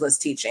follow Angela's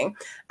teaching,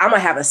 I'm gonna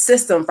have a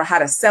system for how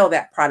to sell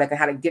that product and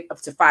how to get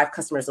up to 5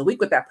 customers a week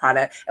with that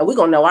product. And we're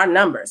gonna know our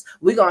numbers.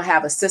 We're gonna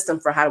have a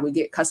system for how do we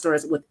get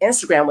customers with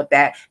Instagram with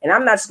that. And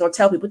I'm not just gonna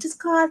tell people, just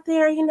go out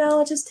there,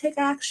 just take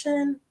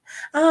action.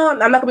 I'm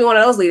not gonna be one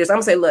of those leaders. I'm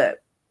gonna say, look,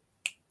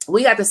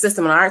 we got the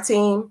system on our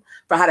team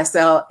for how to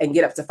sell and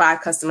get up to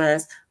 5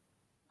 customers.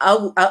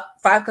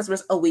 5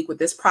 customers a week with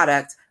this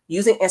product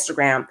using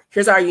Instagram.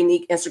 Here's our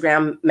unique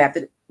Instagram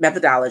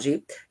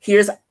methodology.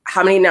 Here's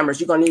how many numbers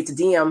you're going to need to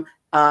DM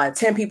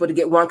 10 people to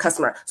get 1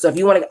 customer. So if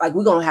you want to,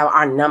 we're going to have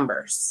our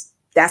numbers.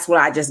 That's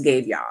what I just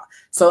gave y'all.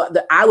 So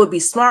I would be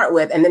smart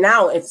with, and then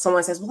now if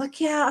someone says, well,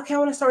 yeah, okay, I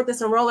want to start with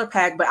this enroller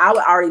pack, but I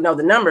would already know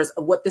the numbers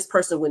of what this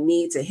person would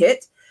need to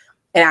hit.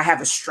 And I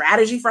have a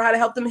strategy for how to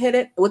help them hit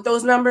it with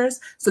those numbers.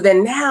 So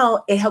then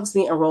now it helps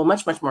me enroll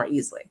much, much more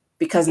easily,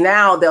 because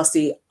now they'll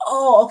see,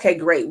 oh, okay,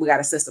 great. We got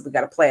a system. We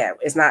got a plan.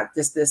 It's not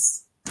just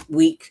this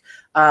week.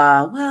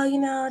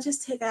 Well,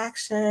 just take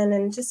action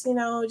and just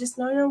know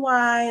your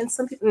why. And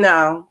some people,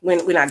 no,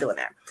 we're not doing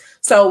that.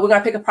 So we're going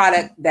to pick a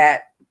product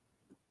that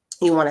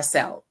you want to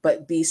sell,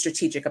 but be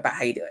strategic about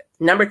how you do it.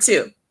 Number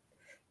 2,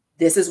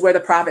 this is where the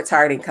profit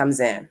targeting comes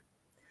in.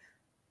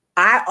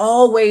 I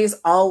always,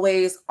 how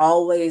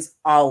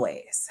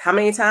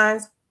many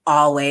times?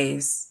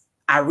 Always.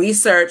 I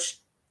research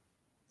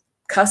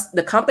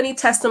the company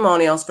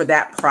testimonials for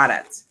that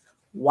product.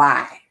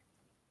 Why?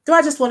 Do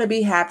I just want to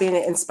be happy and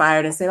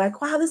inspired and say like,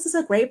 wow, this is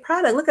a great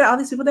product. Look at all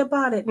these people that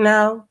bought it.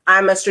 No,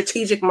 I'm a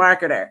strategic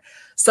marketer.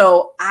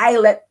 So I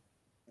let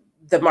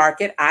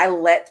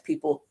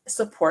people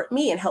support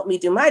me and help me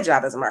do my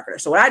job as a marketer.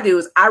 So what I do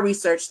is I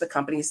research the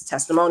company's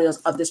testimonials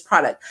of this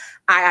product.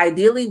 I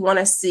ideally want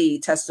to see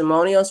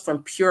testimonials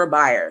from pure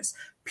buyers.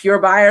 Pure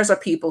buyers are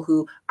people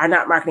who are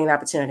not marketing an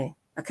opportunity.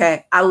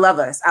 Okay. I love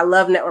us. I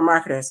love network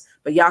marketers,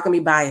 but y'all can be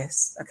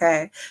biased.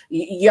 Okay.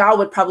 Y'all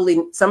would probably,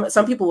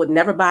 some people would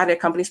never buy their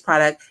company's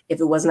product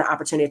if it wasn't an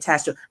opportunity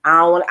attached to it. I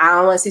don't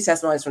want to see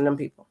testimonies from them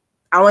people.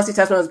 I want to see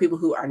testimonies of people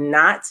who are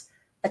not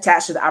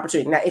attached to the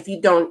opportunity. Now, if you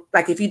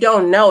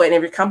don't know it and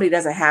if your company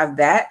doesn't have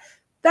that,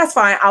 that's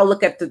fine. I'll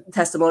look at the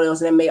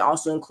testimonials and it may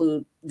also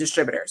include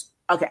distributors.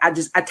 Okay.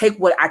 I take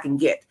what I can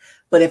get,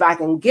 but if I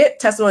can get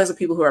testimonials of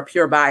people who are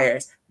pure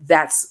buyers,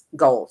 that's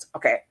gold.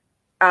 Okay.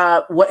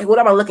 What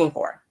am I looking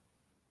for?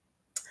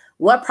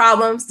 What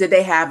problems did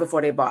they have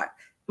before they bought?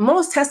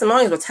 Most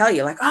testimonials will tell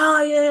you like,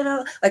 oh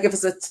yeah, like if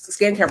it's a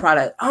skincare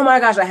product, oh my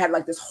gosh, I had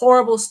like this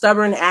horrible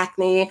stubborn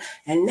acne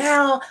and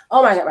now,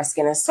 oh my God, my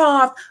skin is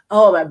soft.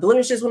 Oh, my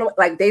blemishes went away.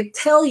 Like they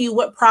tell you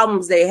what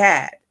problems they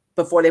had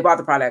before they bought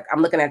the product.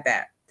 I'm looking at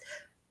that.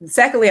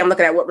 Secondly, I'm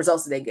looking at what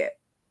results did they get.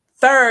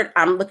 Third,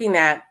 I'm looking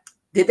at,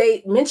 did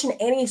they mention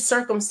any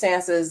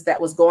circumstances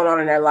that was going on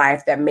in their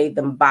life that made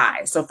them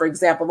buy? So for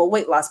example, a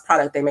weight loss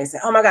product, they may say,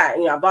 oh my God,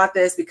 I bought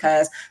this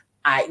because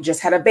I just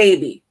had a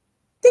baby.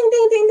 Ding,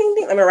 ding, ding, ding,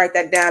 ding. Let me write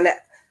that down.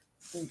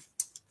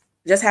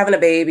 Just having a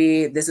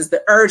baby. This is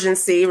the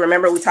urgency.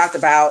 Remember we talked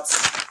about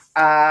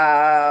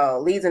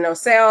leads and no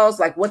sales.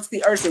 Like what's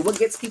the urgency? What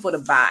gets people to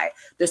buy?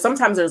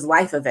 Sometimes there's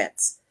life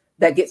events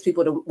that gets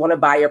people to want to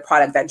buy your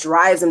product, that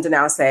drives them to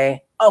now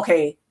say,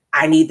 okay,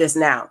 I need this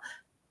now.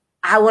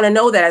 I want to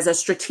know that as a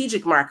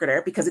strategic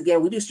marketer, because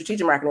again, we do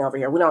strategic marketing over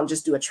here. We don't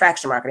just do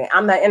attraction marketing.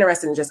 I'm not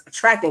interested in just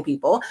attracting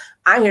people.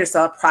 I'm here to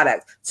sell a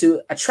product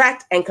to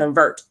attract and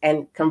convert.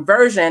 And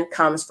conversion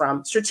comes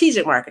from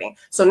strategic marketing.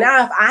 So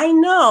now if I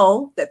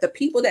know that the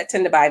people that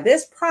tend to buy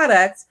this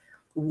product,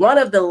 one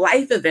of the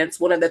life events,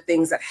 one of the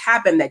things that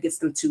happen that gets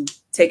them to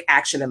take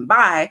action and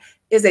buy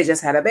is they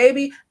just had a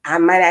baby, I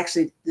might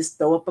actually just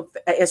throw up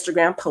an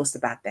Instagram post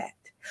about that.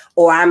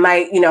 Or I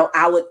might,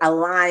 I would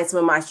align some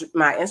of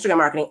my Instagram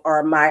marketing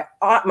or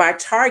my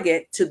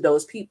target to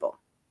those people.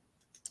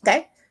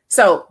 Okay.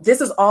 So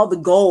this is all the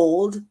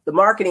gold, the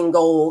marketing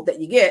gold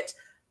that you get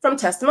from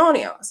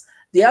testimonials.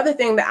 The other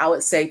thing that I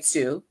would say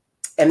too,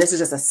 and this is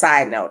just a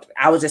side note,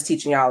 I was just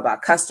teaching y'all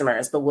about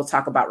customers, but we'll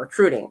talk about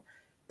recruiting.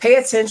 Pay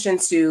attention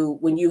to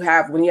when you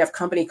have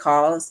company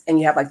calls and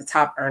you have like the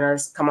top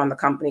earners come on the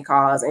company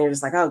calls and you're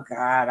just like, oh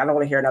God, I don't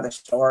want to hear another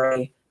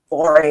story.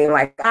 Boring.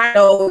 Like, I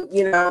know,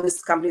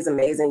 this company's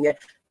amazing.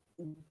 Yet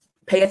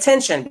pay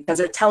attention because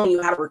they're telling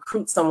you how to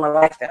recruit someone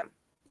like them.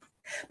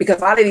 Because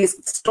a lot of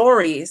these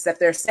stories that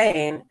they're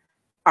saying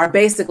are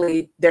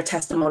basically their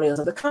testimonials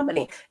of the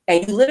company.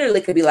 And you literally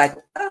could be like,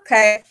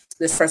 okay,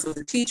 this person was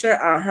a teacher.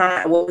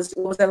 What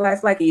was their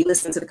life like? And you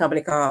listen to the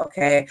company call.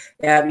 Okay.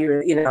 Yeah,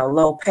 you're,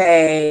 low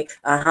pay.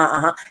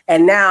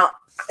 And now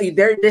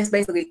they're just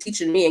basically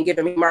teaching me and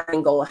giving me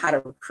marketing goal of how to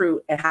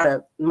recruit and how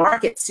to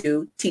market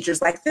to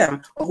teachers like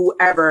them or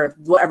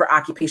whatever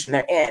occupation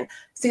they're in.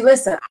 See,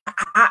 listen,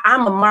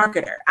 I'm a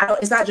marketer.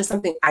 It's not just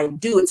something I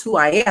do. It's who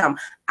I am.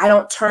 I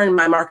don't turn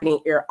my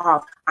marketing ear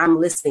off. I'm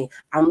listening.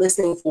 I'm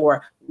listening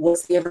for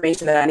what's the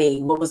information that I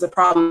need. What was the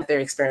problem that they're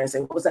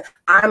experiencing?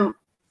 I'm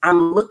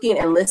looking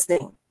and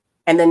listening.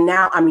 And then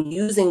now I'm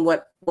using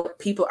what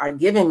people are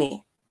giving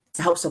me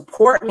to help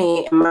support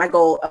me in my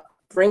goal of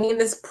bringing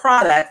this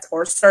product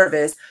or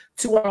service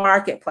to a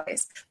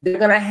marketplace. They're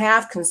going to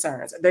have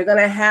concerns. They're going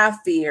to have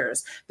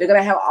fears. They're going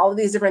to have all of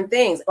these different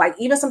things. Like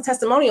even some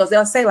testimonials,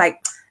 they'll say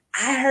like,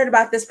 I heard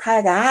about this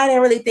product. I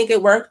didn't really think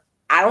it worked.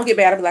 I don't get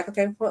bad. I'll be like,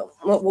 okay, well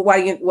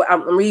why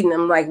I'm reading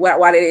them like,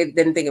 why they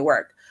didn't think it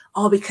worked?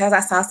 Oh, because I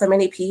saw so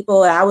many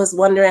people and I was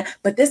wondering,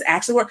 but this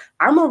actually worked.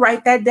 I'm going to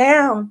write that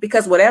down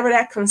because whatever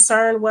that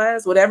concern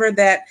was, whatever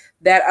that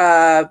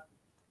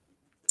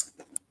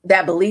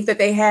belief that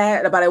they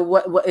had about it,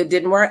 what it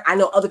didn't work. I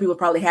know other people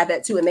probably had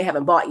that too, and they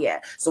haven't bought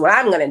yet. So what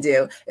I'm going to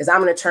do is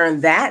I'm going to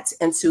turn that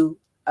into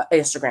an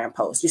Instagram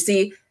post. You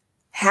see,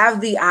 have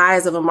the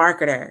eyes of a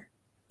marketer.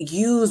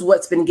 Use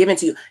what's been given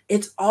to you.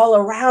 It's all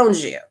around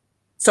you.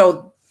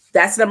 So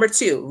that's number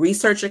 2.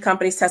 Research your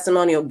company's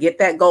testimonial. Get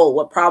that goal.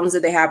 What problems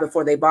did they have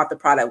before they bought the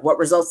product? What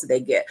results did they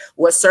get?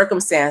 What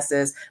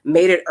circumstances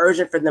made it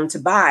urgent for them to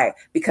buy?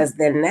 Because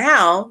then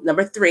now,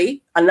 number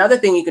 3, another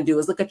thing you can do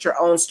is look at your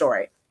own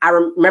story. I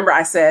remember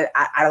I said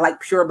I like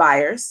pure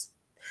buyers.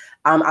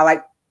 I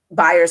like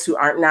buyers who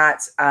aren't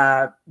not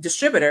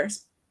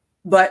distributors,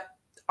 but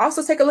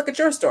also take a look at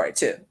your story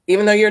too.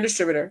 Even though you're a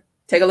distributor,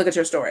 take a look at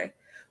your story.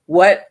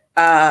 What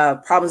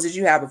problems did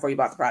you have before you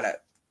bought the product?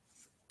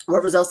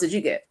 What results did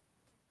you get?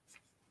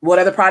 What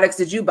other products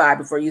did you buy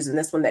before using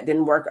this one that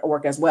didn't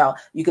work as well?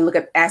 You can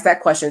ask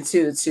that question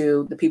too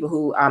to the people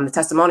who, the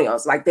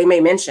testimonials. Like they may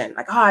mention,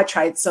 like, oh, I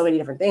tried so many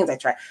different things.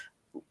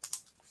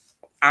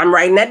 I'm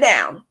writing that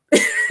down.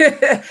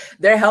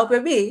 They're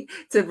helping me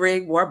to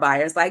bring more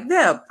buyers like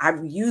them.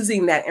 I'm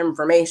using that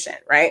information,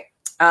 right?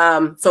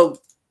 So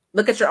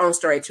look at your own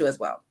story too as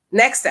well.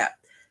 Next step.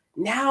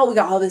 Now we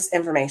got all this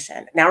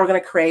information. Now we're going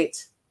to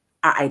create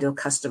our ideal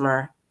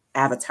customer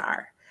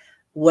avatar.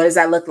 What does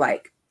that look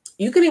like?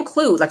 You can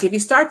include, like if you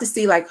start to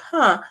see like,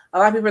 a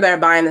lot of people that are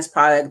buying this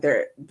product,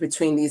 they're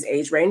between these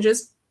age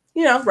ranges,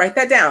 write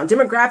that down.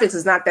 Demographics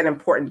is not that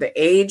important. The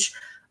age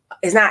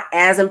is not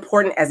as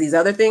important as these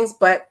other things,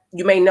 but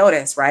you may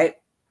notice, right,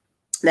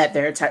 that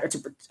they're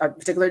a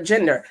particular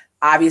gender.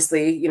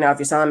 Obviously, if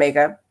you're selling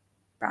makeup,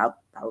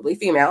 probably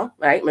female,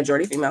 right?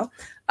 Majority female.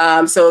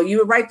 So you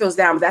would write those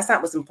down, but that's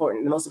not what's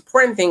important. The most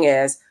important thing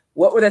is,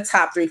 what were the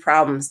top 3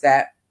 problems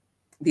that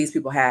these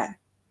people had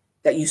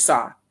that you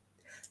saw?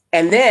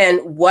 And then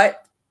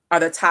what are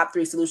the top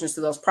 3 solutions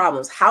to those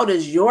problems? How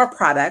does your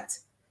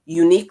product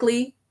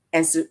uniquely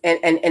and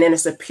in a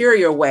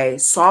superior way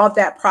solve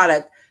that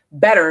product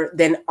better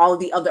than all of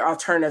the other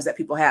alternatives that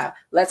people have?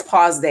 Let's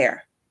pause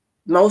there.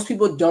 Most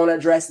people don't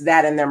address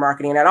that in their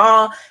marketing at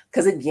all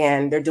because,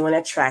 again, they're doing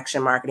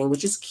attraction marketing,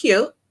 which is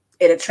cute.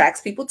 It attracts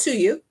people to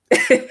you.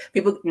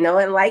 People know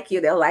and like you.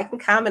 They'll like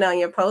and comment on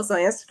your posts on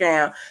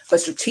Instagram.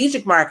 But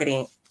strategic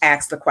marketing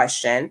asks the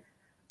question,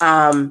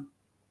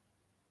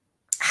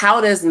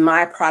 how does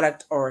my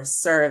product or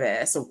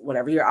service, or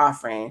whatever you're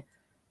offering,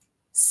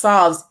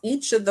 solves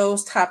each of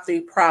those top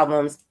 3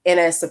 problems in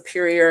a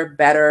superior,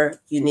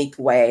 better, unique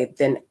way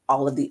than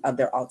all of the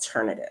other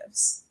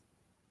alternatives?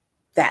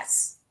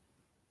 That's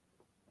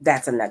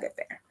a nugget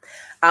there.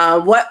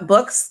 What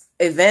books,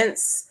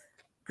 events,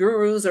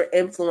 gurus, or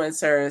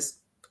influencers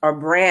or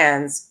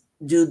brands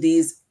do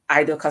these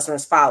ideal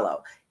customers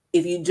follow?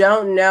 If you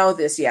don't know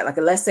this yet, like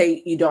let's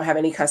say you don't have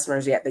any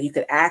customers yet that you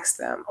could ask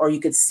them, or you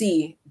could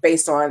see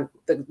based on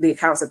the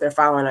accounts that they're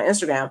following on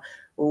Instagram,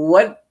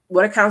 what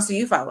accounts do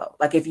you follow?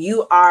 Like if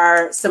you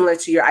are similar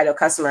to your ideal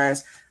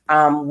customers,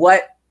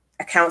 what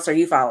accounts are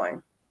you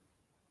following?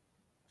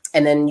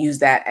 And then use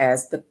that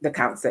as the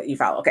accounts that you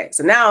follow. Okay,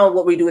 so now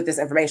what we do with this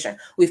information,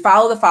 we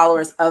follow the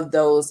followers of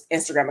those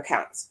Instagram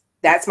accounts.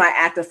 That's my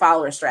active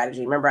follower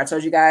strategy. Remember, I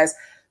told you guys,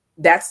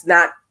 that's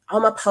not,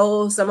 I'm gonna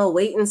post, I'm gonna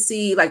wait and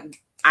see.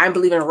 Like, I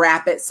believe in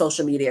rapid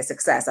social media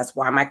success. That's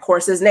why my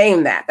course is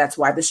named that. That's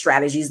why the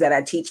strategies that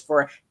I teach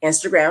for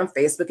Instagram,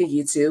 Facebook, and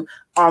YouTube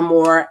are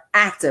more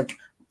active,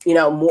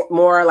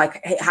 more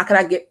like, hey, how can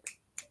I get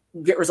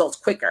results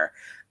quicker?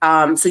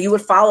 So you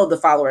would follow the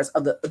followers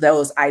of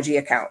those IG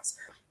accounts.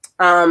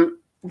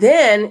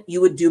 Then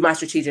you would do my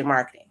strategic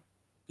marketing.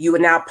 You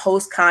would now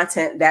post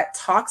content that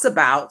talks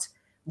about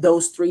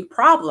those 3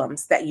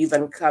 problems that you've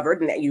uncovered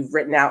and that you've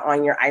written out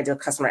on your ideal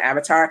customer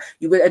avatar.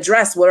 You would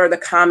address what are the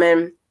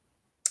common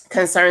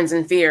concerns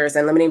and fears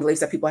and limiting beliefs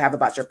that people have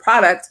about your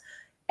product.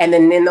 And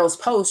then in those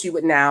posts, you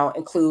would now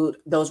include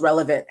those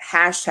relevant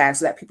hashtags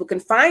so that people can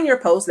find your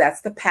post.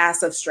 That's the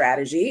passive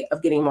strategy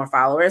of getting more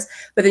followers.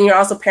 But then you're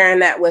also pairing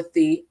that with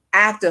the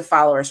active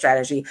follower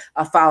strategy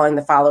of following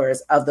the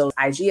followers of those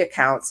IG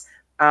accounts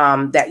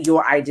that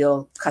your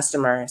ideal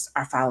customers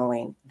are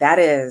following. That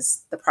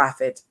is the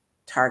profit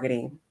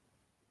targeting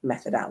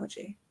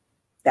methodology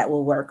that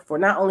will work for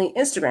not only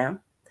Instagram,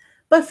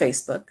 but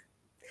Facebook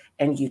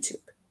and YouTube.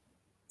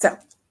 So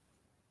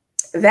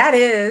that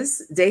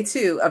is day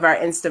 2 of our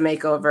Insta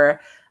Makeover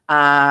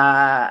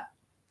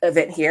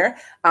event here.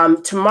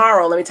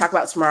 Tomorrow, let me talk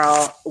about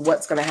tomorrow,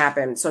 what's going to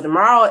happen. So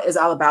tomorrow is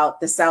all about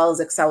the Sales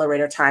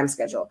Accelerator time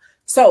schedule.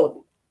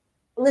 So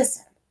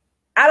listen,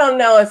 I don't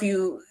know if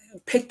you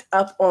picked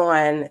up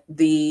on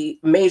the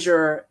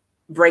major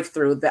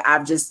breakthrough that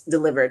I've just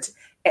delivered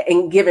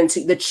and given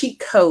to the cheat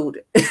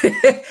code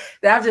that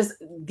I've just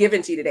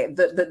given to you today,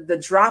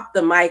 the drop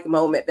the mic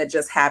moment that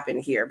just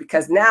happened here,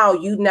 because now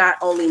you not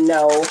only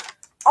know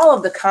all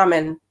of the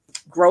common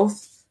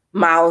growth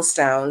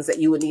milestones that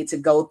you would need to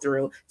go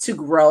through to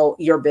grow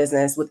your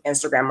business with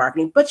Instagram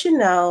marketing, but you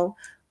know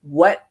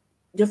what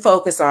to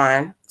focus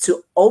on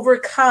to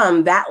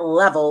overcome that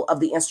level of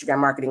the Instagram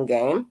marketing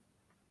game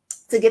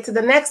to get to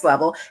the next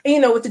level. And you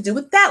know what to do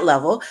with that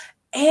level.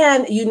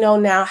 And you know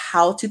now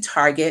how to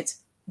target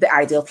the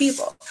ideal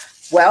people.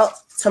 Well,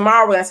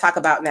 tomorrow we're going to talk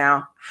about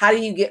now, how do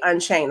you get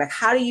unchained? Like,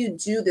 how do you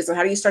do this? And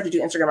how do you start to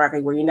do Instagram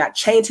marketing where you're not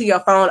chained to your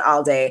phone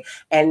all day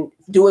and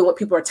doing what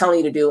people are telling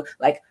you to do?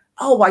 Like,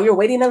 oh, while you're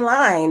waiting in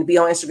line, be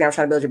on Instagram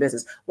trying to build your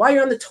business. While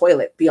you're on the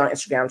toilet, be on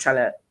Instagram trying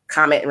to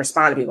comment and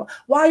respond to people.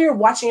 While you're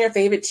watching your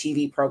favorite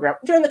TV program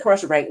during the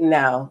commercial break.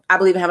 No, I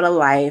believe in having a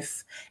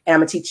life, and I'm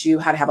going to teach you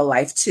how to have a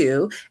life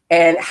too,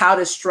 and how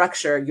to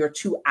structure your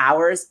 2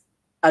 hours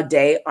a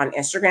day on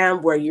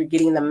Instagram where you're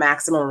getting the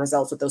maximum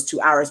results with those 2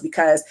 hours.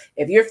 Because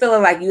if you're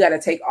feeling like you got to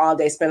take all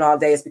day, spend all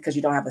day, it's because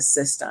you don't have a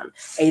system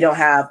and you don't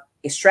have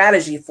a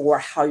strategy for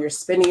how you're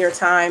spending your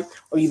time,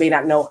 or you may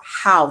not know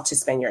how to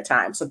spend your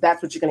time. So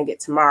that's what you're going to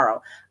get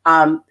tomorrow.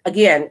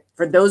 Again,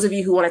 for those of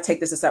you who want to take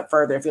this a step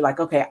further, if you're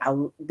like, okay,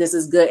 this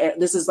is good,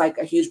 this is like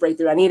a huge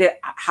breakthrough, I need it.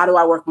 How do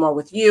I work more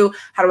with you?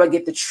 How do I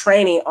get the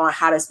training on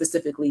how to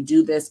specifically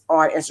do this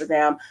on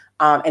Instagram?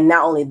 And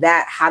not only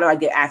that, how do I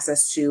get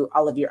access to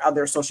all of your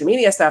other social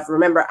media stuff?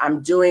 Remember,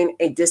 I'm doing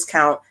a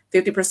discount,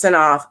 50%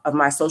 off of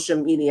my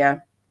social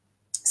media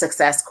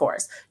success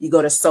course. You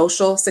go to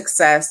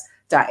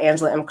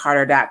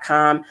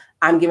socialsuccess.angelamcarter.com.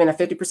 I'm giving a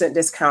 50%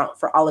 discount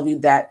for all of you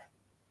that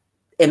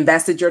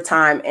invested your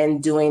time in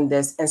doing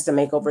this Instant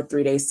Makeover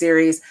 3-day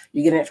series.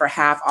 You're getting it for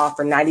half off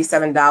for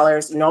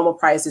 $97. Normal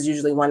price is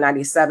usually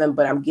 $197,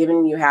 but I'm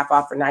giving you half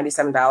off for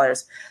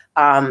 $97.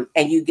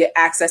 And you get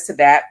access to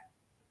that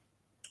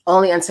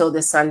only until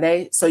this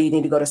Sunday. So you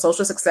need to go to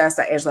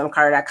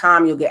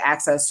socialsuccess.angelamcarter.com. You'll get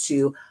access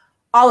to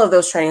all of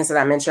those trainings that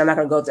I mentioned. I'm not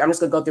going to go through, I'm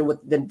just going to go through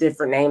what the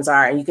different names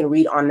are, and you can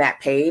read on that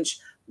page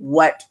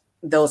what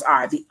those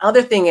are. The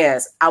other thing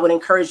is, I would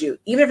encourage you,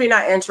 even if you're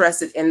not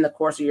interested in the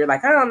course or you're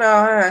like, I don't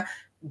know,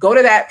 go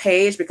to that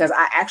page, because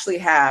I actually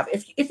have,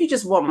 if you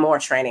just want more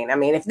training, I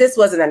mean, if this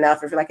wasn't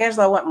enough, if you're like,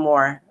 Angela, I want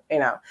more, you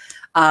know,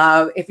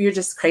 if you're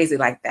just crazy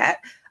like that,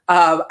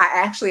 I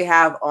actually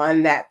have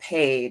on that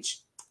page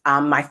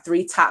my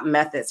 3 top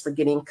methods for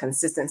getting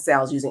consistent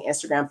sales using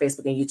Instagram,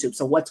 Facebook, and YouTube.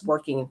 So what's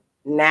working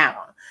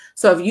now?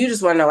 So if you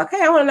just want to know, like,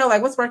 hey, I want to know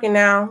like what's working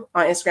now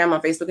on Instagram,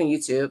 on Facebook, and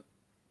YouTube,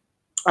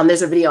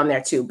 there's a video on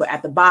there too. But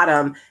at the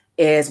bottom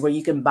is where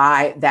you can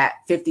buy that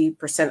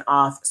 50%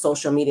 off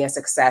social media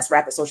success,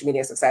 rapid social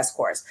media success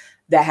course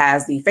that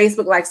has the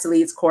Facebook likes to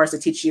leads course to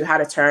teach you how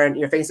to turn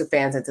your Facebook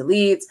fans into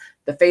leads,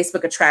 the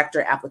Facebook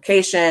attractor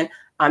application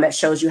that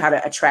shows you how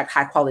to attract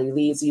high quality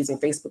leads using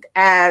Facebook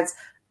ads,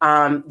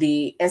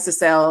 the Insta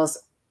sales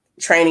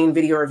training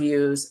video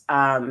reviews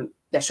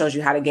that shows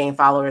you how to gain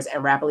followers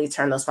and rapidly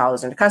turn those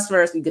followers into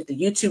customers. You get the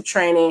YouTube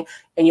training,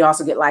 and you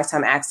also get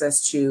lifetime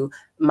access to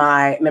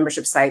my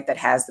membership site that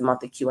has the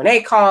monthly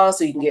Q&A calls.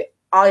 So you can get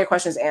all your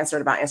questions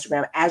answered about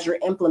Instagram as you're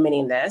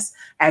implementing this,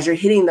 as you're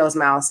hitting those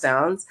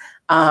milestones.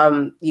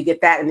 You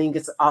get that, and then you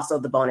get also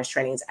the bonus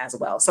trainings as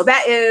well. So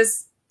that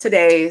is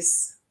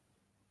today's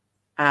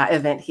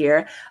event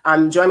here.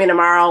 Join me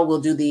tomorrow. We'll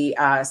do the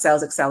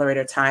Sales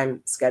Accelerator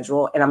time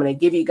schedule, and I'm going to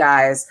give you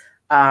guys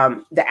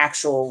the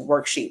actual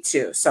worksheet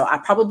too. So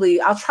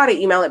I'll try to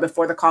email it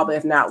before the call, but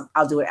if not,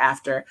 I'll do it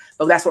after.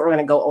 But that's what we're going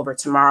to go over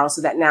tomorrow, so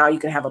that now you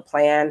can have a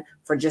plan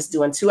for just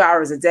doing 2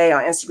 hours a day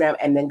on Instagram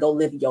and then go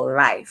live your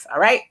life. All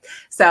right.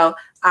 So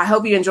I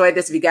hope you enjoyed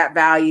this. If you got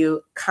value,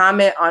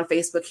 comment on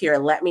Facebook here.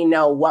 Let me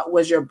know, what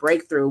was your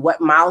breakthrough? What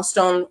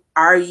milestone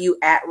are you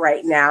at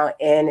right now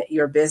in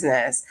your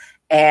business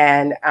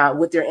and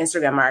with your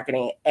Instagram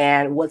marketing?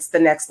 And what's the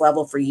next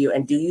level for you?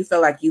 And do you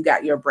feel like you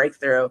got your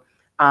breakthrough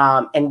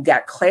and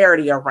got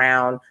clarity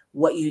around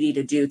what you need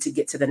to do to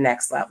get to the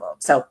next level?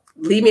 So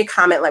leave me a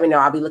comment. Let me know.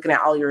 I'll be looking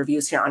at all your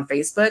reviews here on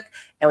Facebook.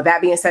 And with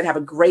that being said, have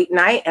a great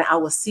night. And I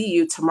will see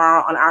you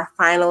tomorrow on our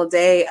final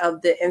day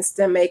of the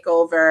Instant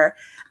Makeover.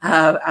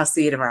 I'll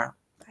see you tomorrow.